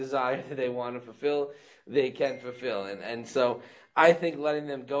crazy desire that they want to fulfill, they can fulfill. And so I think letting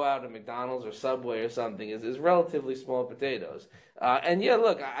them go out to McDonald's or Subway or something is relatively small potatoes. And yeah,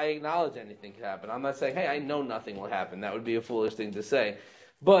 look, I acknowledge anything can happen. I'm not saying, hey, I know nothing will happen. That would be a foolish thing to say.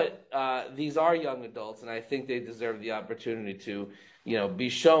 But these are young adults, and I think they deserve the opportunity to be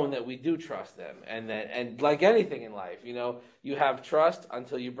shown that we do trust them, and like anything in life, you have trust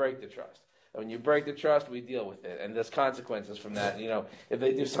until you break the trust. And when you break the trust, we deal with it, and there's consequences from that. If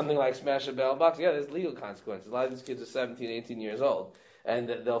they do something like smash a mailbox, yeah, there's legal consequences. A lot of these kids are 17, 18 years old, and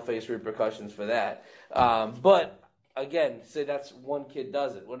they'll face repercussions for that. But again, say that's one kid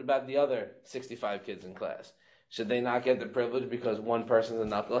does it. What about the other 65 kids in class? Should they not get the privilege because one person's a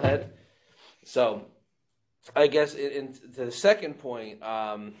knucklehead? So I guess to the second point,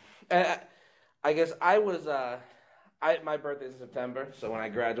 I guess my birthday's in September, so when I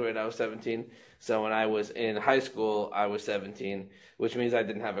graduated, I was 17. So when I was in high school, I was 17, which means I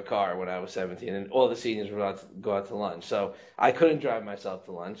didn't have a car when I was 17, and all the seniors were allowed to go out to lunch. So I couldn't drive myself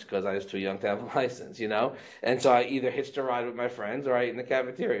to lunch because I was too young to have a license, And so I either hitched a ride with my friends or I ate in the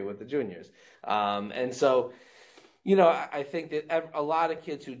cafeteria with the juniors. And so You know, I think that a lot of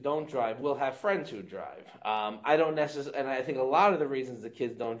kids who don't drive will have friends who drive. I don't necessarily, and I think a lot of the reasons the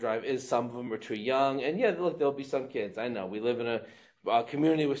kids don't drive is some of them are too young. And yeah, look, there'll be some kids. I know we live in a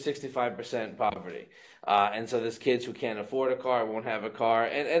community with 65% poverty, and so there's kids who can't afford a car, won't have a car,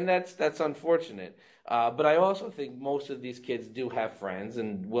 and that's unfortunate. But I also think most of these kids do have friends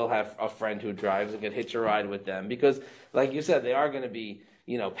and will have a friend who drives and can hitch a ride with them because, like you said, they are going to be,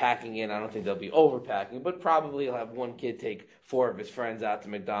 you know, packing in. I don't think they'll be overpacking, but probably you'll have one kid take 4 of his friends out to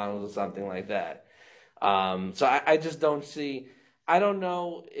McDonald's or something like that. So I just don't see. I don't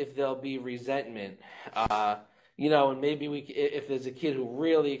know if there'll be resentment. You know, and maybe if there's a kid who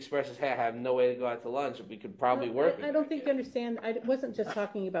really expresses, hey, I have no way to go out to lunch, we could probably work. I don't think you understand. I wasn't just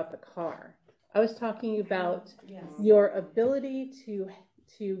talking about the car. I was talking about Yes. your ability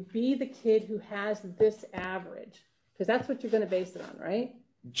to be the kid who has this average, because that's what you're going to base it on, right?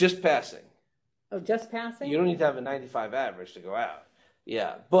 Just passing. Oh, just passing? You don't need to have a 95 average to go out.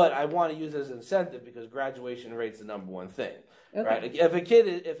 Yeah, but I want to use it as an incentive because graduation rate's the number one thing, Okay. right? Like if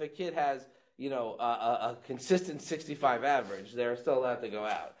a kid has, you know, a consistent 65 average, they're still allowed to go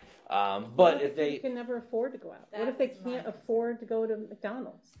out. But if they can never afford to go out, what if they can't afford to go to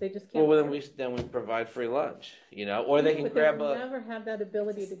McDonald's? They just can't. well, then we provide free lunch, you know, or they can but grab they'll a. never have that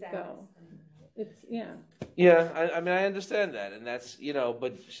ability to go. It's Yeah, I mean I understand that, and that's, you know,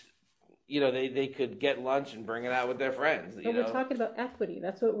 but you know they could get lunch and bring it out with their friends. But we're talking about equity.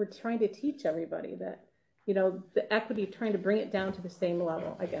 That's what we're trying to teach everybody, that, you know, the equity, trying to bring it down to the same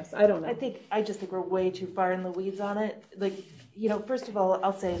level, I guess. I don't know. I just think we're way too far in the weeds on it. Like, you know, first of all,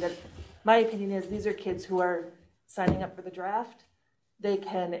 I'll say that my opinion is these are kids who are signing up for the draft. They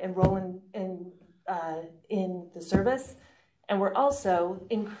can enroll in the service. And we're also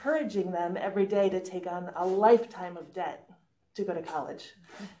encouraging them every day to take on a lifetime of debt to go to college.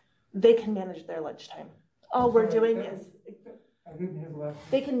 They can manage their lunchtime. All we're doing is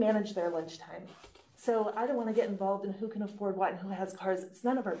they can manage their lunchtime. So I don't want to get involved in who can afford what and who has cars. It's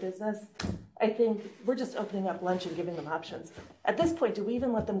none of our business. I think we're just opening up lunch and giving them options. At this point, do we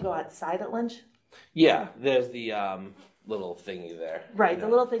even let them go outside at lunch? Yeah, there's the little thingy there. Right, the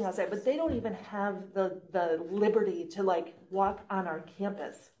little thing outside. But they don't even have the liberty to like walk on our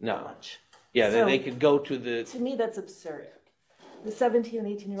campus at lunch. Yeah, So, they could go to the. To me, that's absurd. The 17 and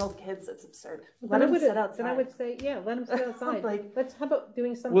 18-year-old kids, that's absurd. Let Let them them sit outside. Then I would say, yeah, let them sit outside. Like, how about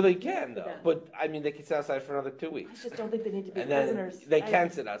doing something? Well, they can though, them? but I mean, they can sit outside for another 2 I weeks, just don't think they need to be and then prisoners. they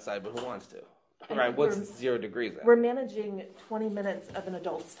can sit outside, but who wants to? Right? Once we're- it's 0 degrees out. We're managing 20 minutes of an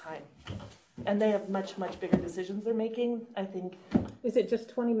adult's time. And they have much, much bigger decisions they're making, I think. Is it just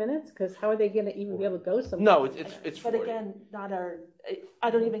 20 minutes? Because how are they going to even be able to go somewhere? No, it's 40. But again, I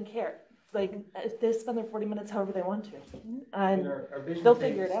don't even care. Like, if they spend their 40 minutes however they want to. And our vision they'll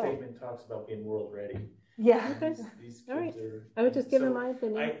figure it out. statement talks about being world ready. Yeah. Okay. These kids All right. are. I was just giving so my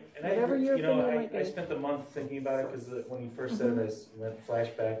opinion. Whatever your you know, opinion might I be. spent a month thinking about it because when you first said it, I went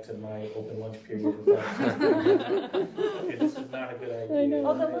flashback to my open lunch period. Okay, this is not a good idea. I know.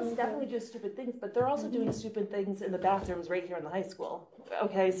 Oh, they'll most definitely do stupid things, but they're also doing stupid things in the bathrooms right here in the high school.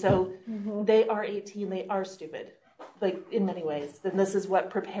 Okay, so they are 18, they are stupid, like in many ways. Then this is what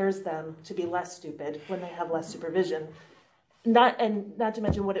prepares them to be less stupid when they have less supervision. Not to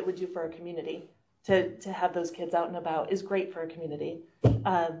mention what it would do for our community. To have those kids out and about is great for our community.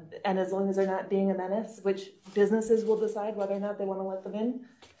 And as long as they're not being a menace, which businesses will decide whether or not they want to let them in,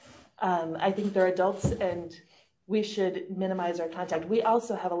 I think they're adults and we should minimize our contact. We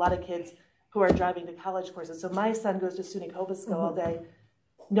also have a lot of kids who are driving to college courses. So my son goes to SUNY Cobasco all day.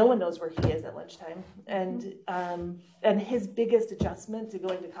 No one knows where he is at lunchtime. And his biggest adjustment to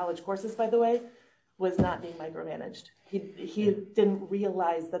going to college courses, by the way, was not being micromanaged. He didn't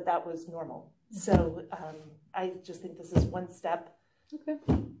realize that that was normal. So I just think this is one step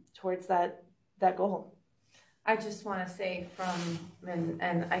towards that goal. I just want to say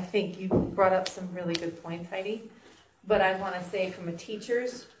and I think you brought up some really good points, Heidi, but I want to say from a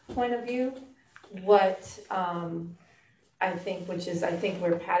teacher's point of view, what I think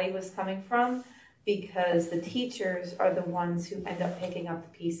where Patty was coming from, because the teachers are the ones who end up picking up the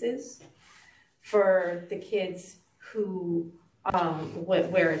pieces for the kids who,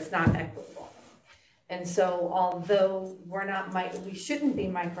 where it's not equitable. And so although we shouldn't be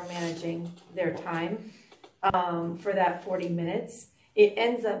micromanaging their time for that 40 minutes, it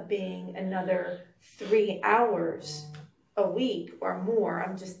ends up being another 3 hours a week or more,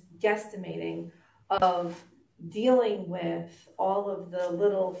 I'm just guesstimating, of dealing with all of the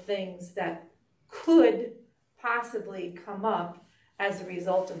little things that could possibly come up as a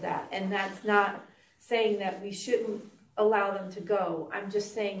result of that. And that's not saying that we shouldn't allow them to go. I'm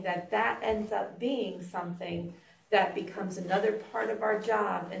just saying that ends up being something that becomes another part of our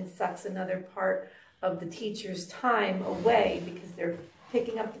job and sucks another part of the teacher's time away because they're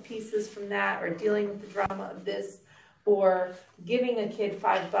picking up the pieces from that or dealing with the drama of this or giving a kid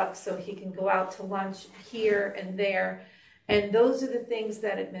 $5 so he can go out to lunch here and there. And those are the things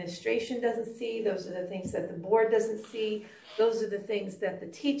that administration doesn't see. Those are the things that the board doesn't see. Those are the things that the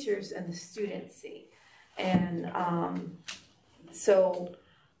teachers and the students see. And so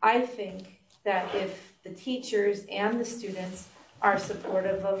I think that if the teachers and the students are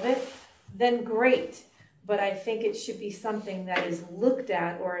supportive of it, then great. But I think it should be something that is looked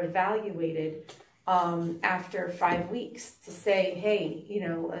at or evaluated after 5 weeks to say, hey, you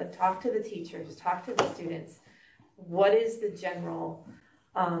know, talk to the teachers, talk to the students. What is the general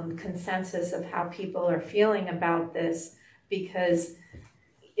consensus of how people are feeling about this? Because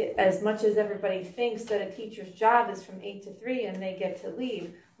as much as everybody thinks that a teacher's job is from 8 to 3 and they get to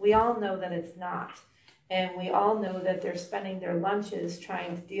leave, we all know that it's not. And we all know that they're spending their lunches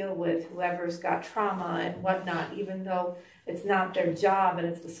trying to deal with whoever's got trauma and whatnot, even though it's not their job and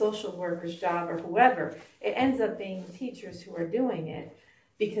it's the social worker's job or whoever. It ends up being the teachers who are doing it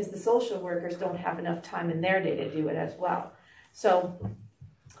because the social workers don't have enough time in their day to do it as well. So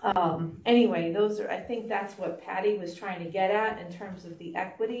anyway, I think that's what Patty was trying to get at in terms of the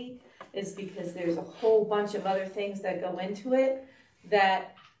equity, is because there's a whole bunch of other things that go into it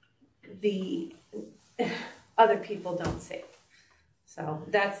that the other people don't see. So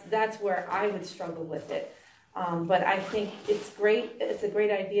that's where I would struggle with it. But I think it's great. It's a great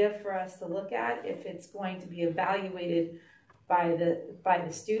idea for us to look at if it's going to be evaluated by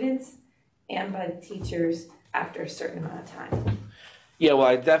the students and by the teachers after a certain amount of time. Yeah, well,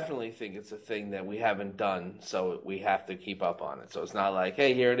 I definitely think it's a thing that we haven't done, so we have to keep up on it. So it's not like,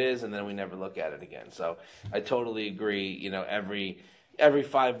 hey, here it is, and then we never look at it again. So I totally agree. You know, every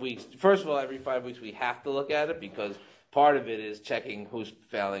 5 weeks. First of all, every 5 weeks we have to look at it because part of it is checking who's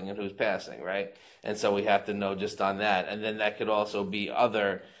failing and who's passing, right? And so we have to know just on that. And then that could also be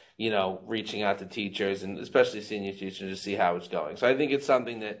other, you know, reaching out to teachers and especially senior teachers to see how it's going. So I think it's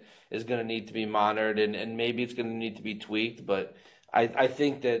something that is going to need to be monitored and maybe it's going to need to be tweaked, but I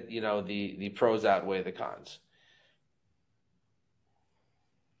think that, you know, the pros outweigh the cons.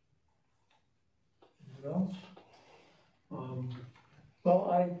 Anything else? Well,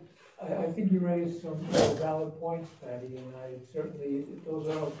 I think you raised some valid points, Patty, and those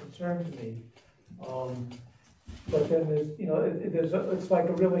are of concern to me. But then there's, you know, it's like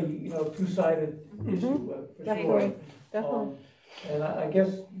a really, you know, two-sided issue, for Definitely. sure. Definitely. And I guess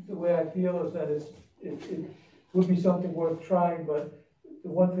the way I feel is that it would be something worth trying, but the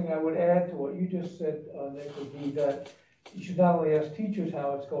one thing I would add to what you just said, Nick, would be that you should not only ask teachers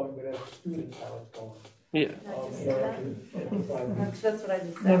how it's going, but ask students how it's going. Yeah. That's what I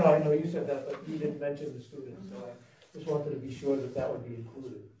just said. No, I know you said that, but you didn't mention the students, so I just wanted to be sure that that would be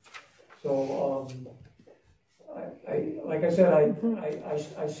included. So, like I said,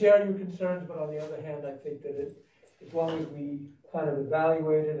 I share your concerns, but on the other hand, I think that as long as we kind of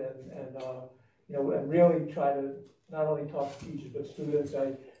evaluate it and you know, and really try to not only talk to teachers but students,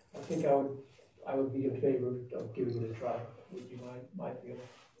 I think I would be in favor of giving it a try. Would be my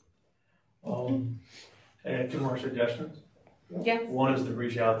feeling. And 2 more suggestions. Yes. One is to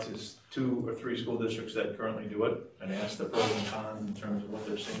reach out to 2 or 3 school districts that currently do it and ask the pros and cons in terms of what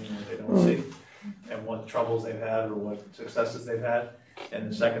they're seeing and what they don't see, and what troubles they've had or what successes they've had.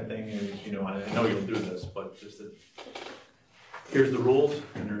 And the second thing is, you know, I know you'll do this, but just that here's the rules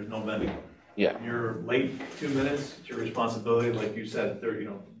and there's no bending them. Yeah. You're late 2 minutes, it's your responsibility. Like you said, they're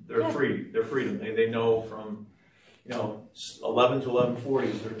free. They're freedom. They know from, you know, 11 to 11:40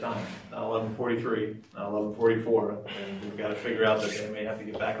 is their time, not 11:43, not 11:44. And we've got to figure out that they may have to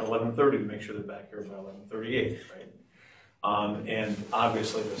get back at 11:30 to make sure they're back here by 11:38, right? And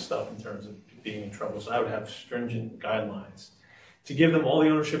obviously the stuff in terms of being in trouble. So I would have stringent guidelines to give them all the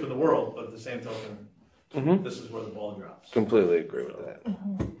ownership in the world, but at the same token, this is where the ball drops. Completely agree with that.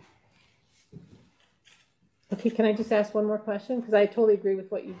 Okay, can I just ask one more question? Because I totally agree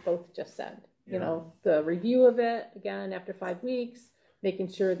with what you both just said. You know, the review of it, again, after 5 weeks, making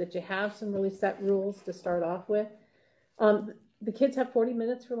sure that you have some really set rules to start off with. The kids have 40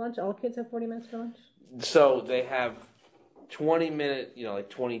 minutes for lunch? All kids have 40 minutes for lunch? So they have 20-minute, you know, like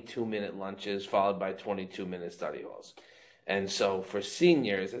 22-minute lunches followed by 22-minute study halls. And so for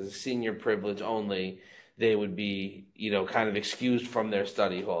seniors, as a senior privilege only, they would be, you know, kind of excused from their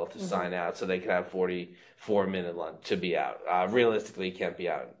study hall to sign out so they could have 44-minute lunch to be out. Realistically, you can't be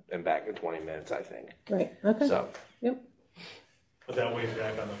out and back in 20 minutes, I think. Right, okay. So. Yep. But that weighs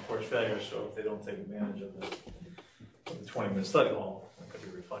back on the course failure, so if they don't take advantage of the 20-minute study hall, it could be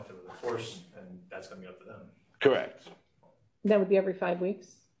reflective of the course, and that's going to be up to them. Correct. That would be every 5 weeks?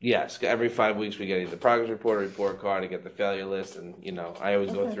 Yes, every 5 weeks we get either progress report or report card to get the failure list, and I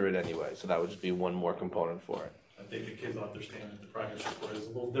always go Okay. through it anyway, so that would just be one more component for it. I think the kids understand that the progress report is a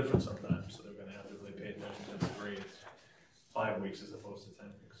little different sometimes, so they're gonna have to really pay attention to the grades. 5 weeks as opposed to 10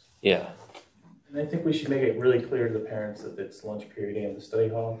 weeks. Yeah. And I think we should make it really clear to the parents that it's lunch period and the study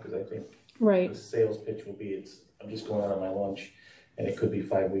hall, because I think Right. the sales pitch will be, I'm just going out on my lunch, and it could be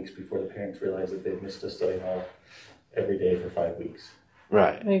 5 weeks before the parents realize that they've missed a study hall every day for 5 weeks.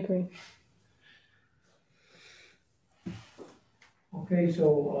 Right. I agree. Okay,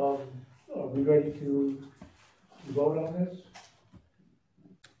 so, are we ready to vote on this?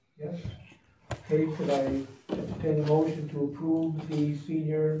 Yes? Okay, could I entertain a motion to approve the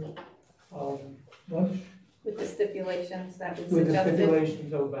senior, lunch? With the stipulations that we With the suggested.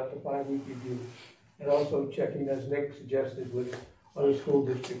 stipulations of about the 5-week review, and also checking, as Nick suggested, with other school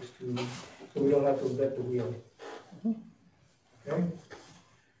districts too, so we don't have to invent the wheel. Okay?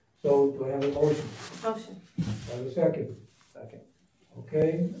 So, do I have a motion? Motion. Do I have a second? Second.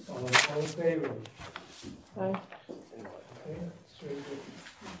 Okay, all in favor? Aye. Okay, that's very good.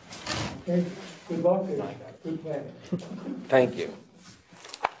 Okay, good luck, and good planning. Thank you.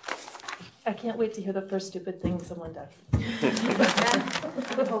 I can't wait to hear the first stupid thing someone does.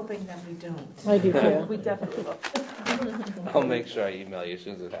 I'm hoping that we don't. I do too. We definitely will. I'll make sure I email you as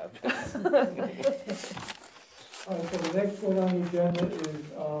soon as it happens. All right, so the next one on the agenda is,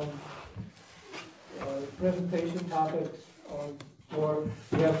 presentation topics,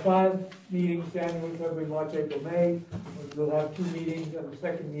 we have 5 meetings, January, February, March, April, May. We'll have 2 meetings, and the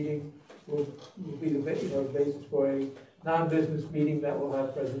second meeting will be the basis for a non-business meeting that will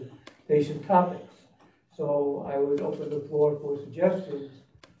have presentation topics. So I would open the floor for suggestions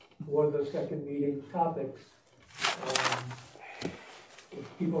for the second meeting topics.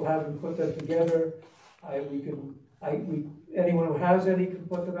 If people haven't put them together, anyone who has any can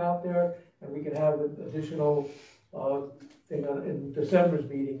put them out there, and we can have an additional thing in December's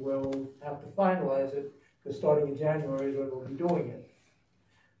meeting where we'll have to finalize it, because starting in January is when we'll be doing it.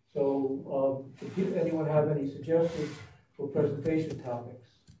 So, if anyone have any suggestions for presentation topics?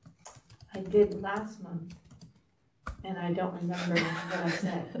 I did last month, and I don't remember what I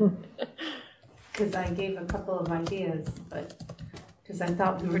said. Because I gave a couple of ideas, but, because I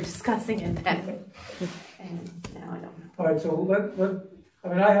thought we were discussing it then, and now I don't know. All right, so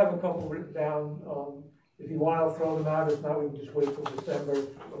I have a couple written down. If you want, I'll throw them out. If not, we can just wait till December.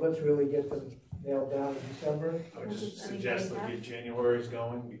 But let's really get them nailed down in December. I would just suggest that get January's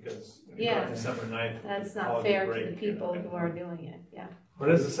going, because when you Yeah. got December 9th. That's holiday not fair break, to the people who are doing it, yeah. But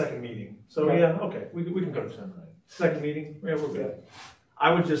it's the second meeting, so Right. yeah, okay, we can go to December 9th. Second meeting, yeah, we're good.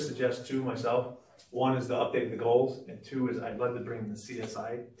 I would just suggest 2 myself. One is to update the goals, and 2 is I'd love to bring the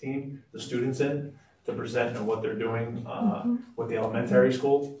CSI team, the students in, to present on what they're doing with the elementary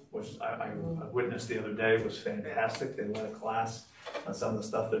school, which I witnessed the other day. It was fantastic. They led a class on some of the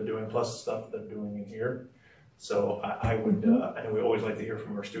stuff they're doing, plus the stuff they're doing in here. So I would, I know we always like to hear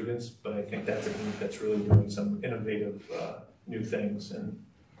from our students, but I think that's a group that's really doing some innovative new things, and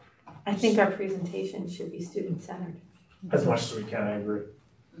I think our presentation should be student-centered. as much as we can, I agree.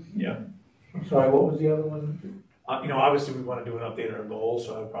 Yeah. I'm sorry, what was the other one? Obviously we want to do an update on our goals,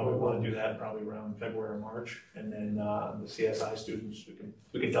 so I would probably want to do that probably around February or March. And then the CSI students,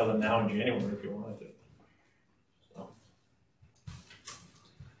 we can tell them now in January if you wanted to. So.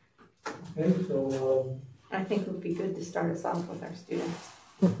 Okay, so, I think it would be good to start us off with our students.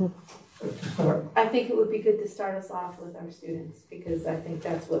 to start, I think it would be good to start us off with our students, because I think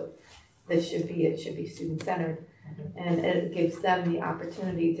that's what this should be. It should be student-centered. And it gives them the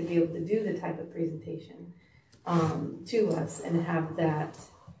opportunity to be able to do the type of presentation to us and have that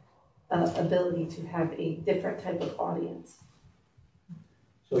ability to have a different type of audience.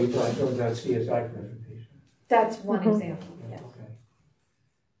 so you're talking about CSI presentation? That's one example, yes. Okay.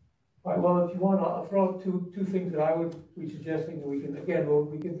 All right, well, if you want, I'll throw out two things that I would be suggesting, and we can agree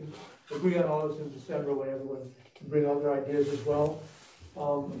on all this in December when everyone can bring other ideas as well.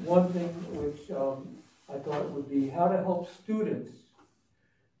 One thing which I thought would be how to help students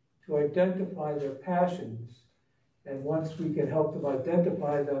to identify their passions, and once we can help them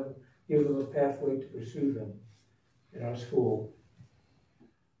identify them, give them a pathway to pursue them in our school.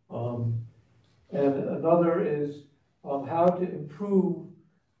 And another is how to improve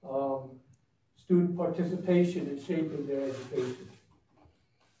student participation in shaping their education.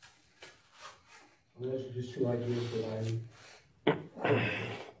 And those are just 2 ideas that I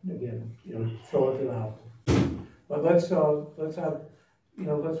again, throw it out. But let's have,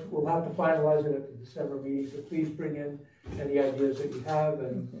 we'll have to finalize it at the December meeting, so please bring in any ideas that you have,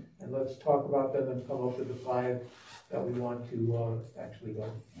 and let's talk about them and come up with the 5 that we want to actually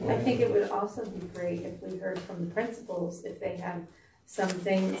go. I think it would also be great if we heard from the principals, if they have some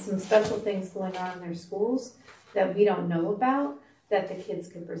special things going on in their schools that we don't know about, that the kids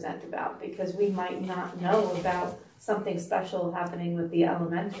can present about, because we might not know about something special happening with the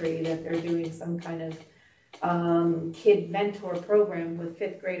elementary, that they're doing some kind of kid mentor program with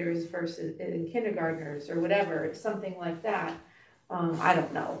 5th graders versus kindergartners or whatever. It's something like that. I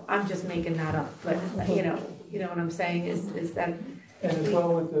don't know. I'm just making that up, but you know what I'm saying is that. And as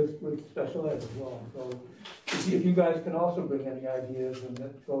well with special ed as well. So if you guys can also bring any ideas and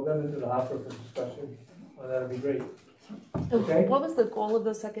throw them into the hopper for discussion, that'd be great. Okay. What was the goal of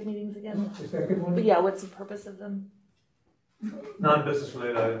those second meetings again? The second one? But yeah, what's the purpose of them? Non-business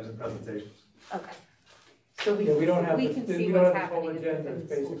related items and presentations. Okay. So we don't have we the, can we see don't what's have the whole happening agenda. in It's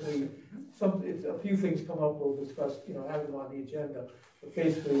the schools. basically it's a few things come up. We'll discuss. Have them on the agenda. But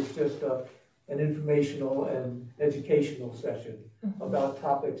basically, it's just an informational and educational session about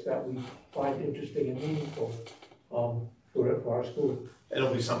topics that we find interesting and meaningful for our school.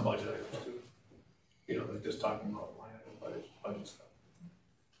 It'll be some budget items too. Like just talking about line item budget stuff.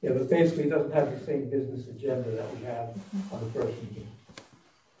 Yeah, but basically, it doesn't have the same business agenda that we have on the first meeting.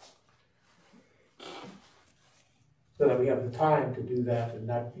 So that we have the time to do that and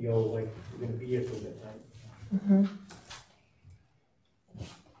not feel like we're going to be here till midnight.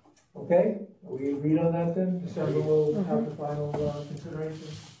 Okay, are we agreed on that then? December will have the final consideration.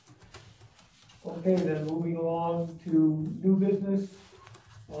 Okay, then moving along to new business.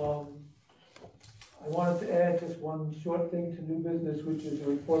 I wanted to add just one short thing to new business, which is a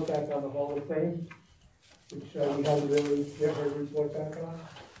report back on the Hall of Fame, which we haven't really yet heard a report back on.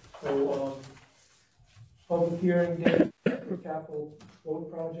 So, public hearing date for capital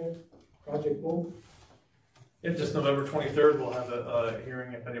vote project vote. Yeah, just November 23rd, we'll have a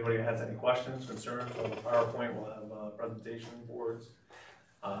hearing if anybody has any questions, concerns on the PowerPoint. We'll have presentation boards.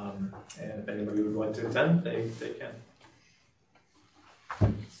 And if anybody would like to attend, they can.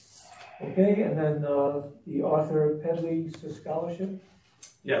 Okay, and then the Arthur Pedley Scholarship.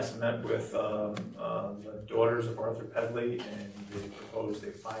 Yes, I met with the daughters of Arthur Pedley, and they proposed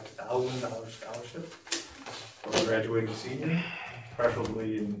a $5,000 scholarship for a graduating senior,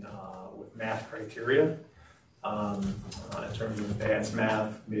 preferably with math criteria. In terms of advanced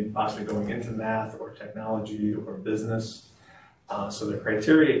math, maybe possibly going into math or technology or business. So the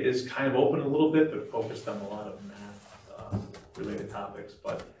criteria is kind of open a little bit, but focused on a lot of math related topics.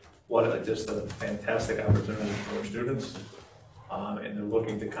 But just a fantastic opportunity for our students. And they're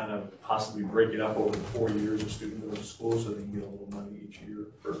looking to kind of possibly break it up over the 4 years a student goes to school so they can get a little money each year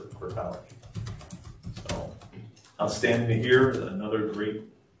for college. So outstanding to hear, another great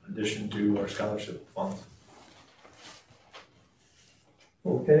addition to our scholarship funds.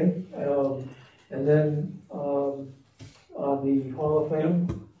 Okay, and then on the Hall of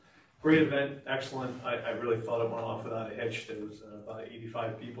Fame. Great event, excellent. I really thought it went off without a hitch. There was about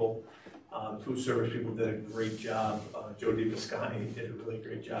 85 people. Food service people did a great job. Joe DiBiscani did a really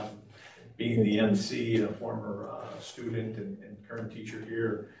great job being the MC, a former student and current teacher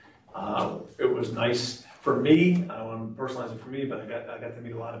here. It was nice for me. I don't want to personalize it for me, but I got to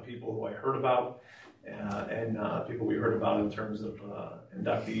meet a lot of people who I heard about and people we heard about in terms of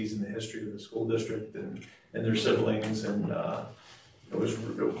inductees in the history of the school district and their siblings. And it was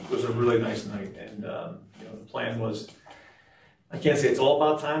a really nice night. And the plan was, I can't say it's all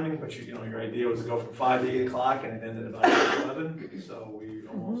about timing, but your idea was to go from 5 to 8 o'clock, and it ended about 11. So we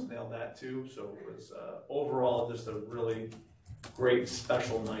almost nailed that too. So it was overall just a really great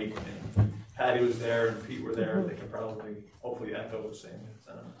special night. And Patty was there and Pete were there. They can probably hopefully echo the same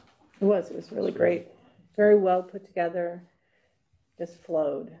sentiment. It was really great. Very well put together. Just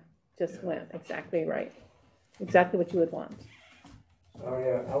flowed. Just went exactly right. Exactly what you would want.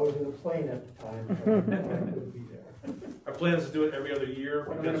 Sorry, I was in a plane at the time. So I couldn't be there. Our plan is to do it every other year.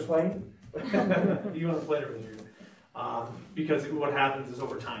 I'm in a plane? You want to play it every year. Because what happens is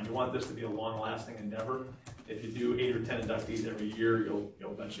over time, you want this to be a long-lasting endeavor. If you do 8 or 10 inductees every year, you'll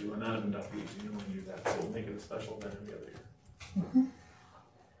eventually run out of inductees. You don't want to do that, so we'll make it a special event every other year.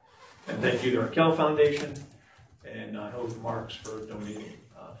 And thank you to our Kell Foundation and Hills Marks for donating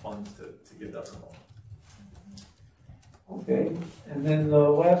funds to get that involved. Okay, and then the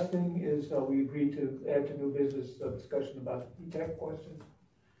last thing is we agreed to add to new business discussion about the P-TECH question.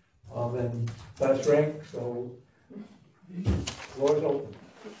 And last rank, so floor is open.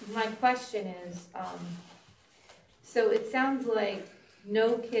 My question is, so it sounds like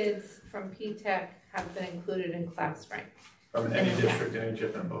no kids from P-TECH have been included in class rank. From any district, any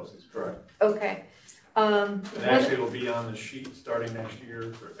chip and BOCES, correct. Okay. And actually, it'll be on the sheet starting next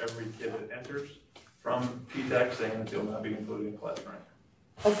year for every kid that enters from PTEC saying that they'll not be included in class rank.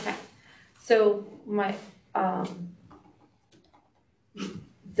 Okay. So my,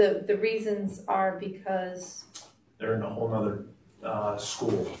 the reasons are because They're in a whole nother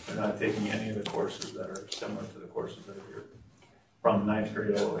school. They're not taking any of the courses that are similar to the courses that are here from 9th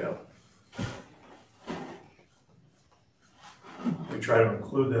grade all the way up. We try to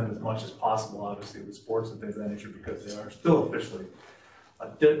include them as much as possible, obviously, with sports and things of that nature, because they are still officially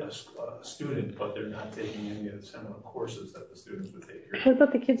a student, but they're not taking any of the similar courses that the students would take here. What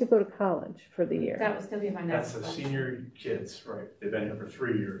about the kids who go to college for the year? that was gonna be my next That's the question. senior kids, right? They've been here for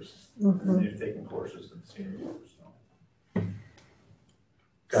 3 years, Mhm. and they've taken courses in the senior year, so.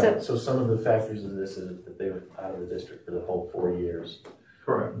 Got it. So some of the factors of this is that they were out of the district for the whole 4 years,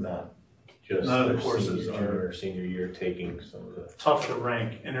 Correct. not just None of the their courses junior are or senior year taking some of the. tough to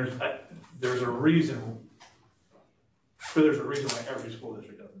rank, and there's a reason why every school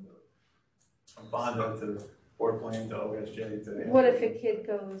district doesn't do it. From Bonda to Fort Plain to OSJ to. What if a kid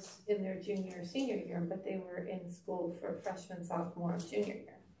goes in their junior or senior year, but they were in school for freshman, sophomore, and junior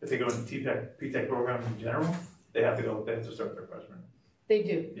year? If they go into PTEC program in general, they have to start their freshman. They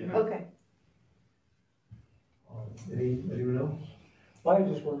do, Yeah. okay. Anyone else?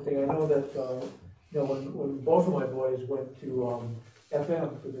 Well, just one thing, I know that, when both of my boys went to,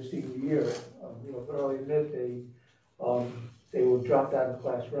 FM for the senior year, but I'll admit they were dropped out of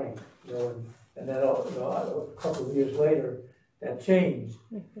class rank, and then, a couple of years later, that changed.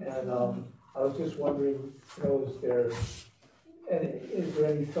 And, I was just wondering, is there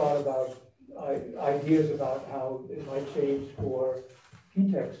any thought about, ideas about how it might change for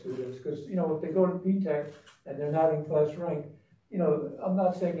PTEC students? Because, if they go to PTEC and they're not in class rank, I'm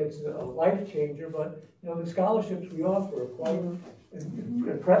not saying it's a life changer, but, the scholarships we offer are quite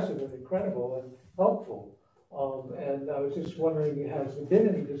impressive and incredible and helpful. And I was just wondering, has there been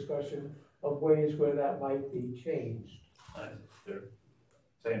any discussion of ways where that might be changed? They're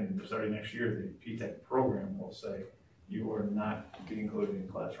saying starting next year, the PTEC program will say, you are not to be included in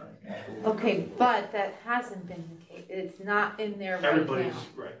class rank. Okay, but that hasn't been the case, it's not in there right now. Everybody's,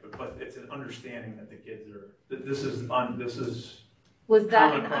 right, but it's an understanding that the kids are, that this is Was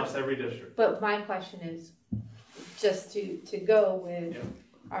that common across every district. But my question is, just to go with Yeah.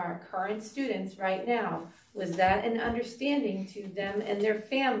 our current students right now, was that an understanding to them and their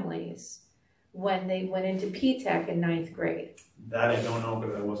families when they went into PTEC in 9th grade? That I don't know,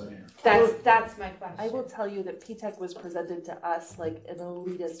 because I wasn't here. That's my question. I will tell you that PTEC was presented to us like an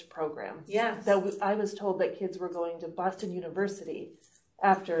elitist program. Yes. I was told that kids were going to Boston University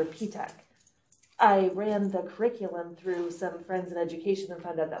after PTEC. I ran the curriculum through some friends in education and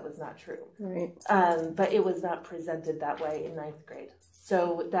found out that was not true. Right. But it was not presented that way in 9th grade.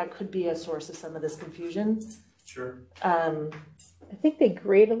 So that could be a source of some of this confusion. Sure. I think they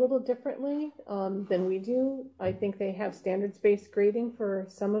grade a little differently than we do. I think they have standards-based grading for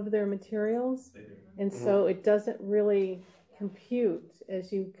some of their materials. They do. And so it doesn't really compute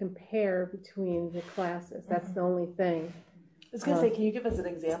as you compare between the classes. That's the only thing. I was gonna say, can you give us an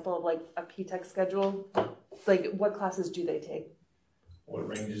example of like a PTEC schedule? Like what classes do they take? What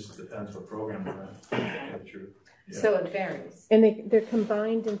ranges, depends what program they're in. That's true. Yeah. So it varies. And they're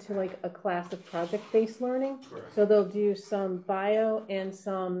combined into like a class of project-based learning. Correct. So they'll do some bio and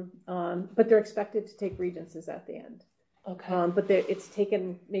some, but they're expected to take Regencies at the end. Okay. But it's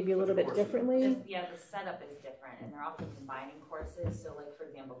taken maybe a little bit differently. Yeah, the setup is different, and they're often combining courses. So, like for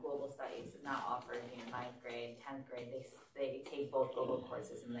example, global studies is not offered in 9th grade, 10th grade. They take both global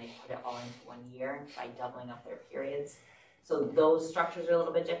courses and they put it all into 1 year by doubling up their periods. So those structures are a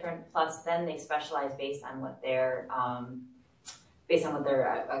little bit different. Plus, then they specialize based on what their I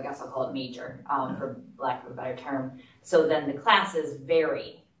guess I'll call it major, for lack of a better term. So then the classes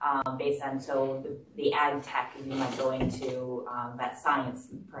vary. Based on, so the ag tech, you might go into that science,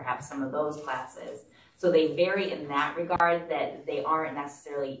 perhaps some of those classes. So they vary in that regard, that they aren't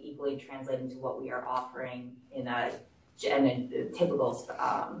necessarily equally translating to what we are offering in a typical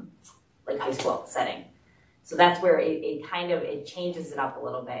like high school setting. So that's where it changes it up a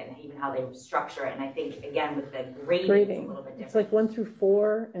little bit, and even how they structure it. And I think again with the grading, it's a little bit different. It's like 1 through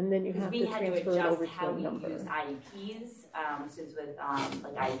 4, and then you have to we had transfer to it adjust over how to a we number. used IEPs, students with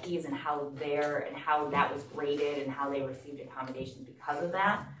like IEPs, and how that was graded and how they received accommodations because of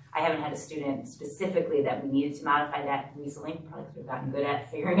that. I haven't had a student specifically that we needed to modify that recently, probably because we've gotten good at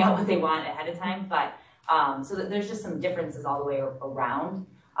figuring out what they want ahead of time. But so that there's just some differences all the way around.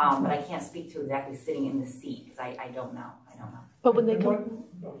 But I can't speak to exactly sitting in the seat because I don't know. But when they come,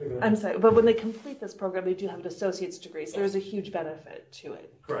 I'm sorry, but when they complete this program, they do have an associate's degree, so there's a huge benefit to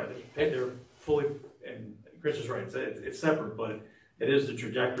it. Correct. They're fully, and Chris is right, it's separate, but it is the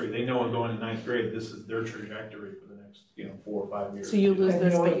trajectory. They know in going to ninth grade, this is their trajectory for the next, 4 or 5 years. So you lose And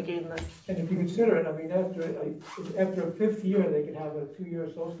this, you know but what? you gain this. And if you consider it, I mean, after a fifth year, they can have a 2-year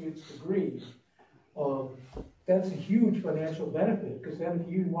associate's degree. That's a huge financial benefit, because then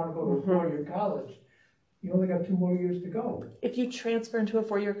if you want to go to a 4-year college, you only got 2 more years to go. If you transfer into a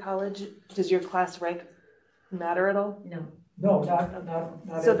 4-year college, does your class rank matter at all? No. No, not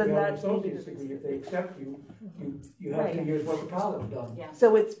So if then you have an that's maybe associate's the- degree. If they accept you, you have Right. 2 years worth of college done. Yeah.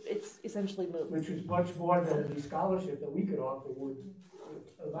 So it's essentially moot. Which is much more than the scholarship that we could offer would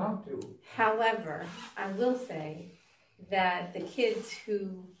amount to. However, I will say that the kids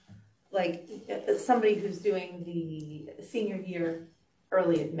who, like, somebody who's doing the senior year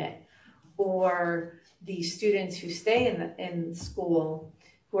early admit, or the students who stay in school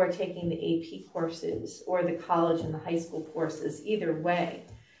who are taking the AP courses, or the college and the high school courses, either way,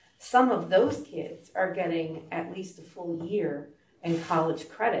 some of those kids are getting at least a full year in college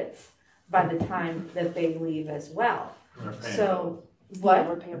credits by the time that they leave as well. So, Yeah, what?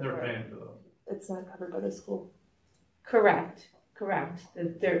 we're paying They're for it. paying for them. It's not covered by the school. Correct.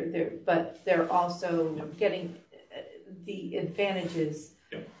 But they're also getting the advantages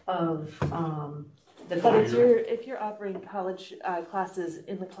of the But college. if you're offering college classes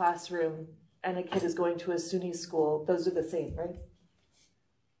in the classroom and a kid is going to a SUNY school, those are the same, right?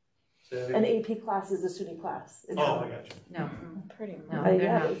 An AP class is a SUNY class. Oh, I got you. No, Pretty much. no, I they're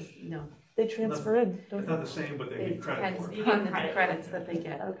get not. it. No, They transfer in, don't It's they? not the same, but they it get credit depends for it. You get on the credit. credits that they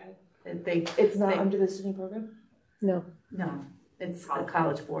get. Okay. It's It's not under the SUNY program? No. No, it's a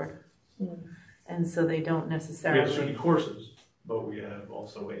college board, Mm. and so they don't We have necessarily. SUNY courses, but we have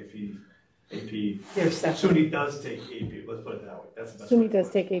also AP. They're separate. SUNY does take AP, let's put it that way. That's the best. SUNY way to does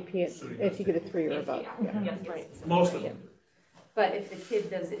put it. take AP SUNY if does you get a take 3 or above. Yeah. Yes, Right. yes. Most of them. But if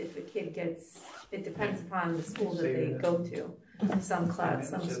the kid gets, it depends upon the school that they go to. Some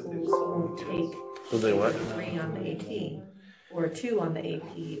schools won't take So they what? 3 on the AP, or 2 on the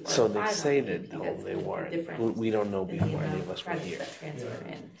AP, or So 5 they on say the that AP. no, That's they gonna be weren't. different We don't know than before the any amount of us were credits here. that transfer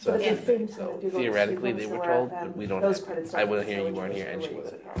in. So But that's at the the same thing. time, So if you go to theoretically, they schools were where told, FM, but we don't those have. credits I don't wasn't here, you necessarily weren't here, and she transfer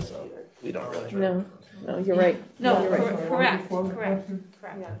wasn't with here, so we don't really. No, you're right. No, You're right. correct, Before the correct, question?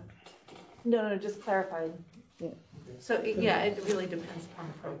 correct. Yeah. No, just clarifying. So, yeah, it really depends upon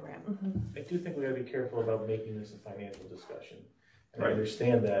the program. Mm-hmm. I do think we gotta be careful about making this a financial discussion. And I Right.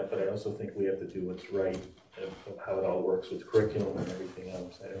 understand that, but I also think we have to do what's right of how it all works with curriculum and everything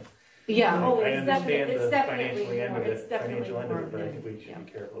else. I don't. Yeah, oh, I it's understand definitely the financial more, end of it's it, definitely financial end of more it, but I than, think we yeah. should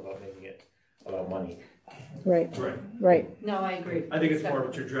be careful about making it about money. Right, Right. right. No, I agree. I think it's more of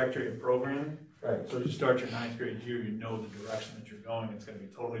a trajectory and programming. Right. So as you start your ninth grade year, you know the direction that you're going. It's gonna be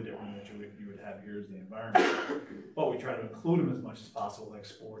totally different than you would have here as the environment. But we try to include them as much as possible, like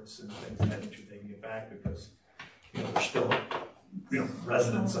sports and things of that nature they can get back, because, they're still,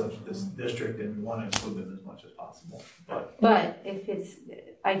 residents of this district, and we wanna include them as much as possible. But if it's,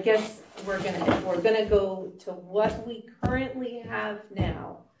 I guess if we're gonna go to what we currently have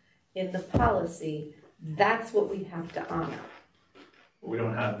now in the policy, that's what we have to honor. We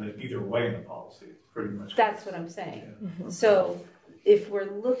don't have it either way in the policy, it's pretty much. That's what I'm saying. Yeah. So if we're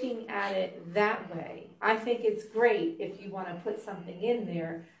looking at it that way, I think it's great if you want to put something in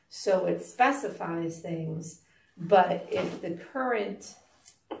there so it specifies things. But if the current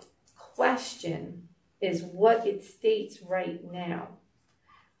question is what it states right now,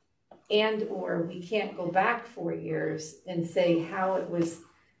 and or we can't go back 4 years and say how it was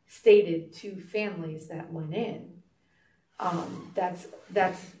stated to families that went in, that's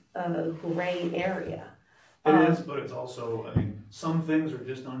a gray area. It is, but it's also, some things are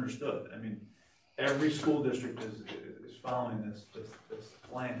just understood. Every school district is following this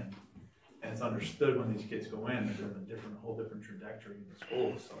plan, and it's understood when these kids go in, that they're in a whole different trajectory in the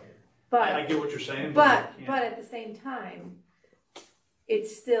school, so. But I get what you're saying, But you can't- at the same time,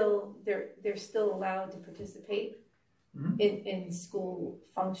 it's still, they're still allowed to participate Mhm. in school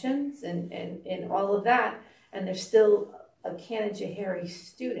functions and all of that, and they're still a Canajoharie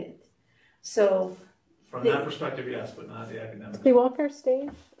student. So, From that perspective, yes, but not the academic. Do they walk our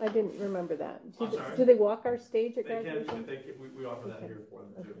stage? I didn't remember that. I'm sorry? Do they walk our stage at They can, graduation? we offer that here for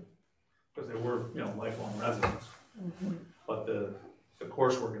them too, because they were, lifelong residents. But the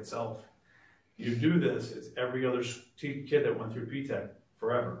coursework itself, you do this, it's every other kid that went through P-TECH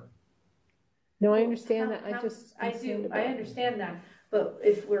forever. No, I understand that. I how- just. I concerned do, about- I understand that, but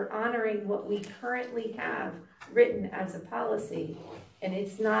if we're honoring what we currently have written as a policy, and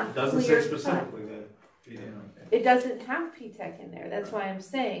it's not It doesn't say clear cut. specifically that It doesn't have P-TECH in there. That's why I'm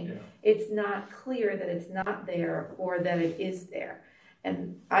saying Yeah. it's not clear that it's not there or that it is there.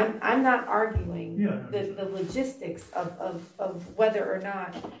 And I'm not arguing the logistics of whether or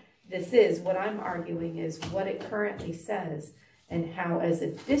not this is. What I'm arguing is what it currently says and how as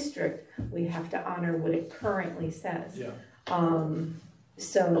a district we have to honor what it currently says. Yeah.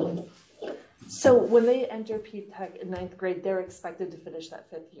 So when they enter P-TECH in 9th grade, they're expected to finish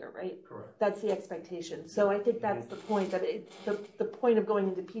that 5th year, right? Correct. That's the expectation. So I think that's the point, that the point of going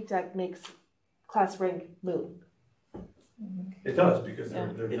into P-TECH makes class rank moot. It does, because they're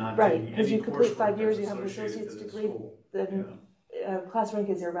not Right, taking because any you complete coursework 5 years, that's you have an associated associate's to the degree, school. then class rank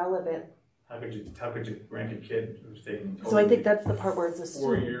is irrelevant. How could you rank a kid who's taking So I think that's the part where it's assumed.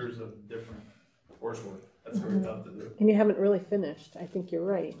 4 years of different coursework? That's very tough to do. And you haven't really finished. I think you're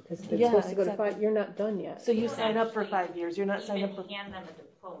right, because if it's Yeah, supposed to go to exactly. 5, you're not done yet. So you sign up for 5 years, you're not signing up for. Even hand them a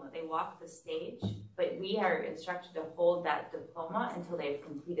diploma. They walk the stage, but we are instructed to hold that diploma until they've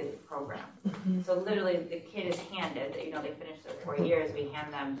completed the program. So literally, the kid is handed. They finish their 4 years. We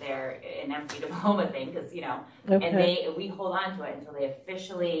hand them an empty diploma thing because and we hold on to it until they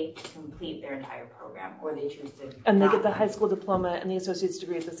officially complete their entire program, or they choose to. And they get the high school diploma and the associate's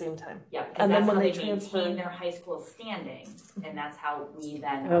degree at the same time. Yeah, And that's then when how they they transfer. maintain their high school standing, and that's how we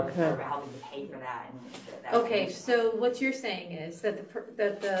then Okay. are helping to pay for that. And that Okay, so what you're saying is that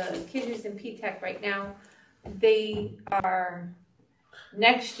the kid who's in P-TECH right now, they are,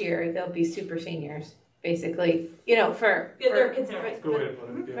 next year, they'll be super seniors, basically, they're considered high school. Go ahead, put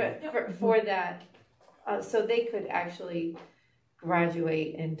it together. for that, so they could actually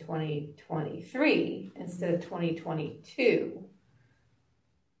graduate in 2023 instead of 2022.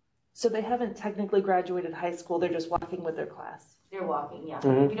 So they haven't technically graduated high school, they're just walking with their class. They're walking, yeah.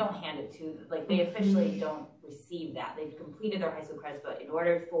 Mhm. We don't hand it to, they officially don't receive that. They've completed their high school credits, but in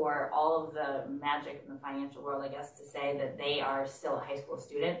order for all of the magic in the financial world, I guess, to say that they are still a high school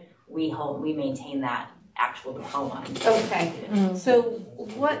student, we maintain that actual diploma. Okay, so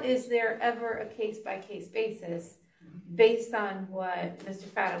what, is there ever a case-by-case basis based on what Mr.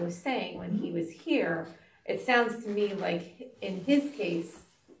 Fata was saying when he was here? It sounds to me like in his case,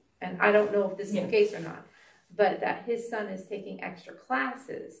 and I don't know if this is the case or not, but that his son is taking extra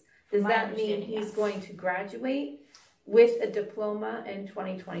classes. Does My that mean understanding, he's yes. going to graduate with a diploma in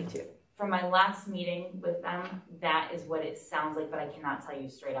 2022? From my last meeting with them, that is what it sounds like, but I cannot tell you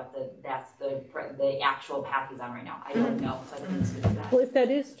straight up that that's the actual path he's on right now. I don't know, so I couldn't speak to that. Well, if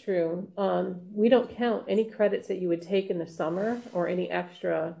that is true, we don't count any credits that you would take in the summer or any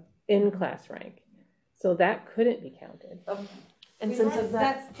extra in-class rank. So that couldn't be counted. Okay. And since it's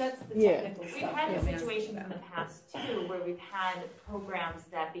not. That's the Yeah. technical We've stuff. had I'm asking situations in about. the past too, where we've had programs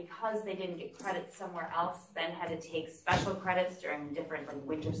that because they didn't get credits somewhere else, then had to take special credits during different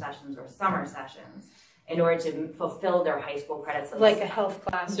winter sessions or summer sessions in order to fulfill their high school credits. Like a health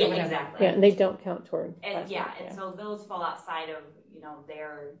class or Yeah, whatever. exactly. Yeah, and they don't count toward. And class rank, and so those fall outside of,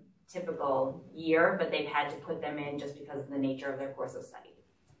 their typical year, but they've had to put them in just because of the nature of their course of study.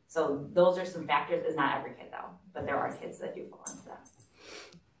 So those are some factors. It's not every kid though, but there are kids that do fall into that.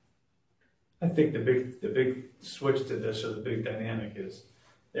 I think the big switch to this, or the big dynamic, is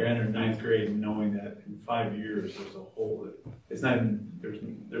they're entering 9th grade knowing that in 5 years there's a whole. It's not even,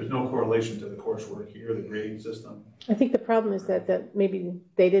 there's no correlation to the coursework here, the grading system. I think the problem is that maybe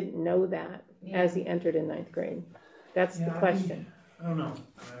they didn't know that as he entered in 9th grade. That's the question. I don't know.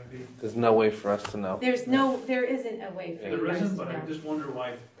 There's no way for us to know. There isn't a way for you There guys isn't, to but I know. just wonder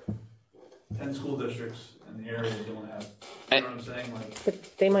why 10 school districts in the area don't have. You know what I'm saying?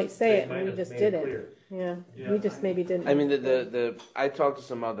 But they might say They it, might and we have just made it didn't. clear. Yeah, we just maybe didn't. I mean, I talked to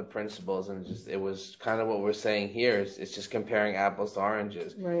some other principals, and it was kind of what we're saying here. It's just comparing apples to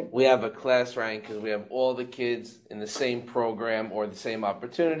oranges. Right. We have a class rank because we have all the kids in the same program or the same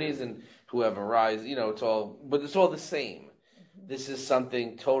opportunities, and whoever rise, it's all the same. This is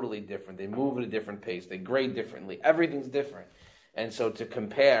something totally different. They move at a different pace. They grade differently. Everything's different. And so to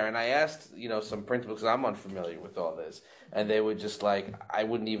compare, and I asked, some principals, because I'm unfamiliar with all this, and they were just like, I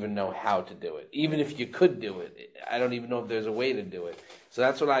wouldn't even know how to do it. Even if you could do it, I don't even know if there's a way to do it. So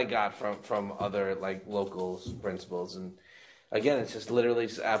that's what I got from other local principals. And again, it's just literally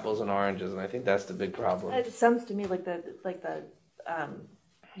apples and oranges, and I think that's the big problem. It sounds to me like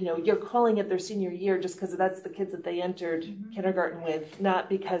you're calling it their senior year just because that's the kids that they entered kindergarten with, not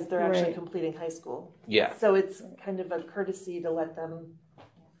because they're actually Right. completing high school. Yeah. So it's kind of a courtesy to let them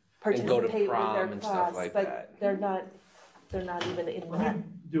And go to participate with prom their and stuff class, like but that. they're not even in Let that. me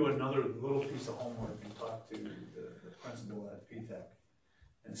do another little piece of homework and talk to the principal at P-TECH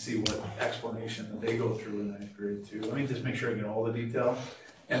and see what explanation that they go through in 9th grade too. Let me just make sure I get all the detail.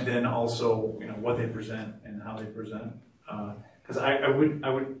 and then also, you know, what they present and how they present. Because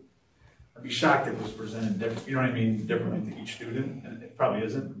I'd be shocked if it was presented different, you know what I mean, differently to each student, and it probably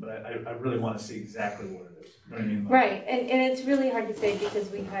isn't, but I really want to see exactly what it is. You know what I mean? Like, Right, and it's really hard to say because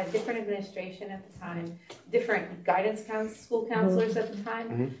we had different administration at the time, different guidance school counselors at the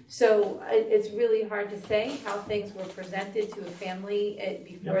time. So it's really hard to say how things were presented to a family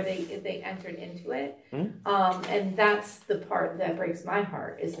before they entered into it. And that's the part that breaks my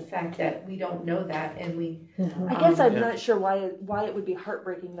heart, is the fact that we don't know that, and we. I guess I'm not sure why it would be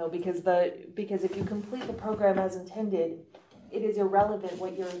heartbreaking though, because if you complete the program as intended, it is irrelevant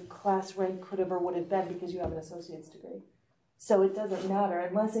what your class rank could have or would have been because you have an associate's degree. So it doesn't matter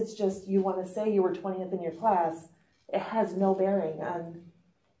unless it's just you want to say you were 20th in your class. It has no bearing on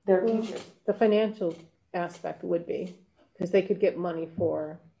their future. The financial aspect would be, because they could get money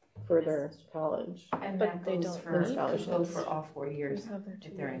for further college. And But that they goes don't for, need scholarships. go for all 4 years Have their 2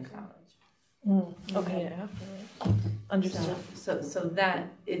 if they're in years. college. Okay, understood. So that,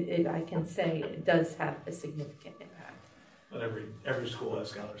 I can say, it does have a significant impact. but every school has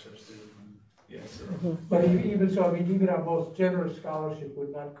scholarships too. Yeah, so. But even so, I mean, even our most generous scholarship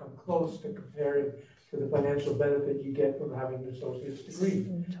would not come close to comparing to the financial benefit you get from having an associate's degree.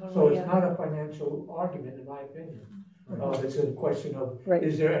 So it's not a financial argument, in my opinion. It's a question of,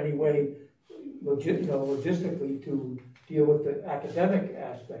 is there any way, logistically, to deal with the academic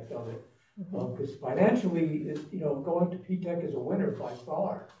aspect of it? Because financially, going to P-TECH is a winner by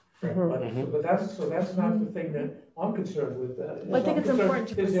far. But that's not the thing that I'm concerned with. I think it's important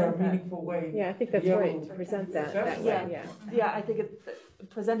to Is there a present that. meaningful way? Yeah, I think that's to be right, able to present that assess way, yeah. Yeah, I think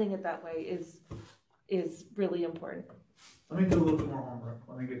presenting it that way is really important. Let me do a little bit more homework.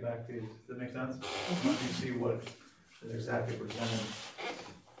 Let me get back to you. Does that make sense? Let me see what is exactly presented,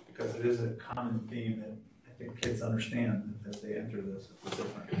 because it is a common theme that I think kids understand as they enter this. It's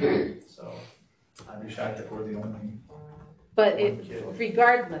different. So I'd be shocked if we're the only. But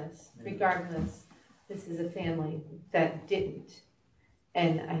regardless, this is a family that didn't.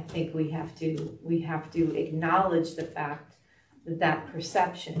 And I think we have to acknowledge the fact that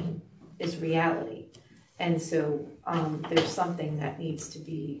perception is reality. And so there's something that needs to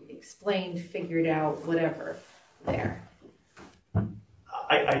be explained, figured out, whatever, there.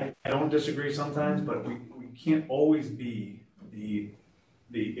 I don't disagree sometimes, but we can't always be the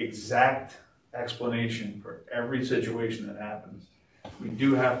exact explanation for every situation that happens. We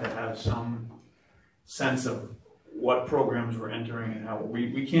do have to have some sense of what programs we're entering and how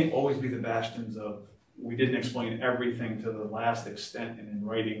we can't always be the bastions of, we didn't explain everything to the last extent and in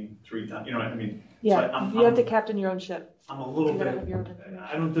writing 3 times, you know what I mean? Yeah, So you have to captain your own ship. I'm a little You bit, gotta have your own information.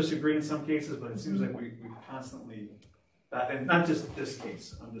 I don't disagree in some cases, but it seems like we constantly, and not just this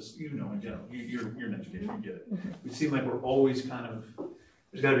case, I'm just, in general, you're in education, you get it. We seem like we're always kind of,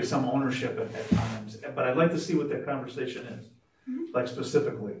 there's gotta be some ownership at times, but I'd like to see what that conversation is, like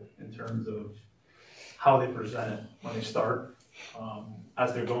specifically in terms of how they present it when they start,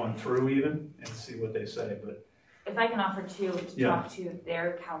 as they're going through even, and see what they say, but. If I can offer to talk to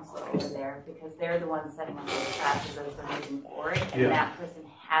their counselor over there, because they're the ones setting up those classes as they're moving forward, and that person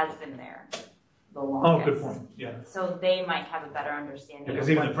has been there the longest. Oh, good point, yeah. So they might have a better understanding. Because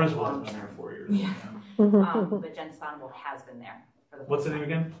even the principal has been there 4 years. Yeah. But Jen Sponable has been there. What's the name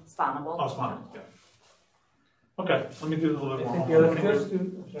again? Sponable. Oh, Sponable, yeah. Okay, let me do a little bit more. The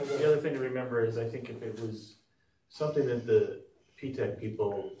other thing to remember is, I think if it was something that the P-TECH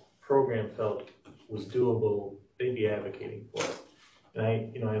people program felt was doable, they'd be advocating for it. And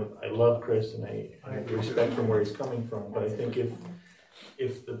I love Chris, and I have respect from where he's coming from, but I think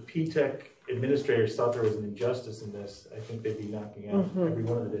if the P-TECH administrators thought there was an injustice in this, I think they'd be knocking out every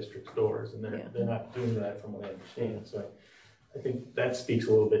one of the district's doors, and they're not doing that from what I understand. So I think that speaks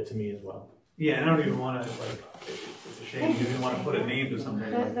a little bit to me as well. Yeah, and I don't even want to, it's a shame you didn't want to put a name to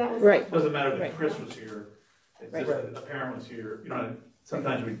somebody. Right. It doesn't matter if Chris was here, it's just that a parent was here,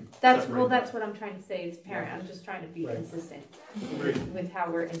 sometimes we. That's what I'm trying to say as a parent. I'm just trying to be consistent with how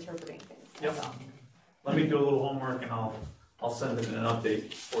we're interpreting things. Yep. Let me do a little homework and I'll send them an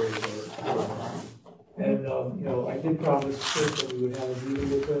update for you. And, I did promise Chris that we would have a meeting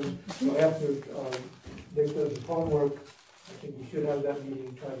with him. So after Nick does his homework, I think we should have that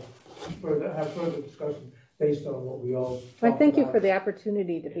meeting, try to have further discussion based on what we all talked I thank you about. for the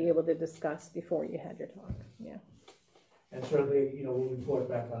opportunity to be able to discuss before you had your talk, yeah. And certainly, we'll report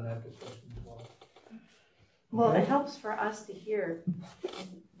back on that discussion tomorrow. Well, it helps for us to hear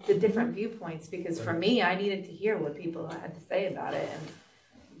the different viewpoints, because for me, I needed to hear what people had to say about it and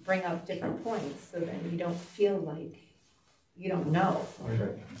bring up different points, so then you don't feel like you don't know.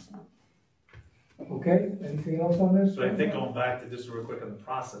 Okay, anything else on this? But I think going back to just real quick on the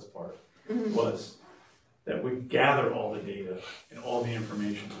process part, was that we gather all the data and all the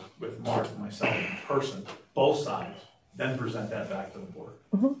information with Mark and myself in person, both sides, then present that back to the board.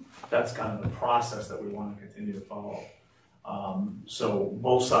 That's kind of the process that we want to continue to follow. So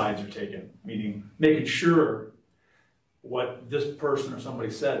both sides are taken, meaning making sure what this person or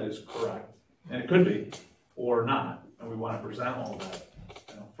somebody said is correct, and it could be, or not, and we want to present all that,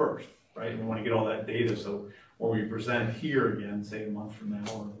 first, right? We want to get all that data, so when we present here again, say a month from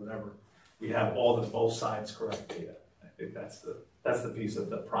now or whatever, we have all the both sides correct data. I think that's the piece of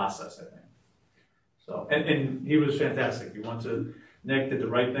the process, I think. So, and he was fantastic. He went to Nick, did the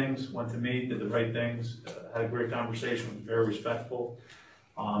right things, went to me, did the right things, had a great conversation, was very respectful,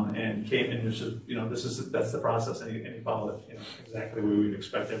 and came in. This is that's the process, and he followed it, exactly what we would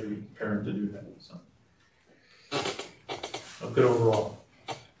expect every parent to do that. So good overall.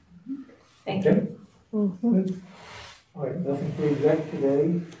 Thank Okay. Good. All right, nothing for exec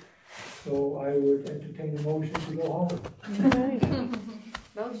today, so I would entertain a motion to go home.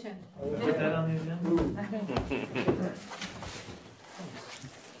 Motion. Put that on the agenda.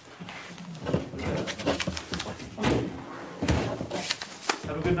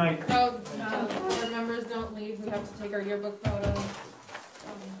 Have a good night. So, board members don't leave, we have to take our yearbook photos.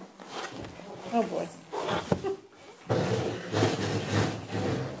 Oh, boy.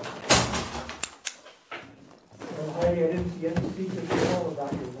 Heidi, I didn't see any secrets at all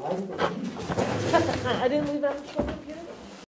about your life. I didn't leave that in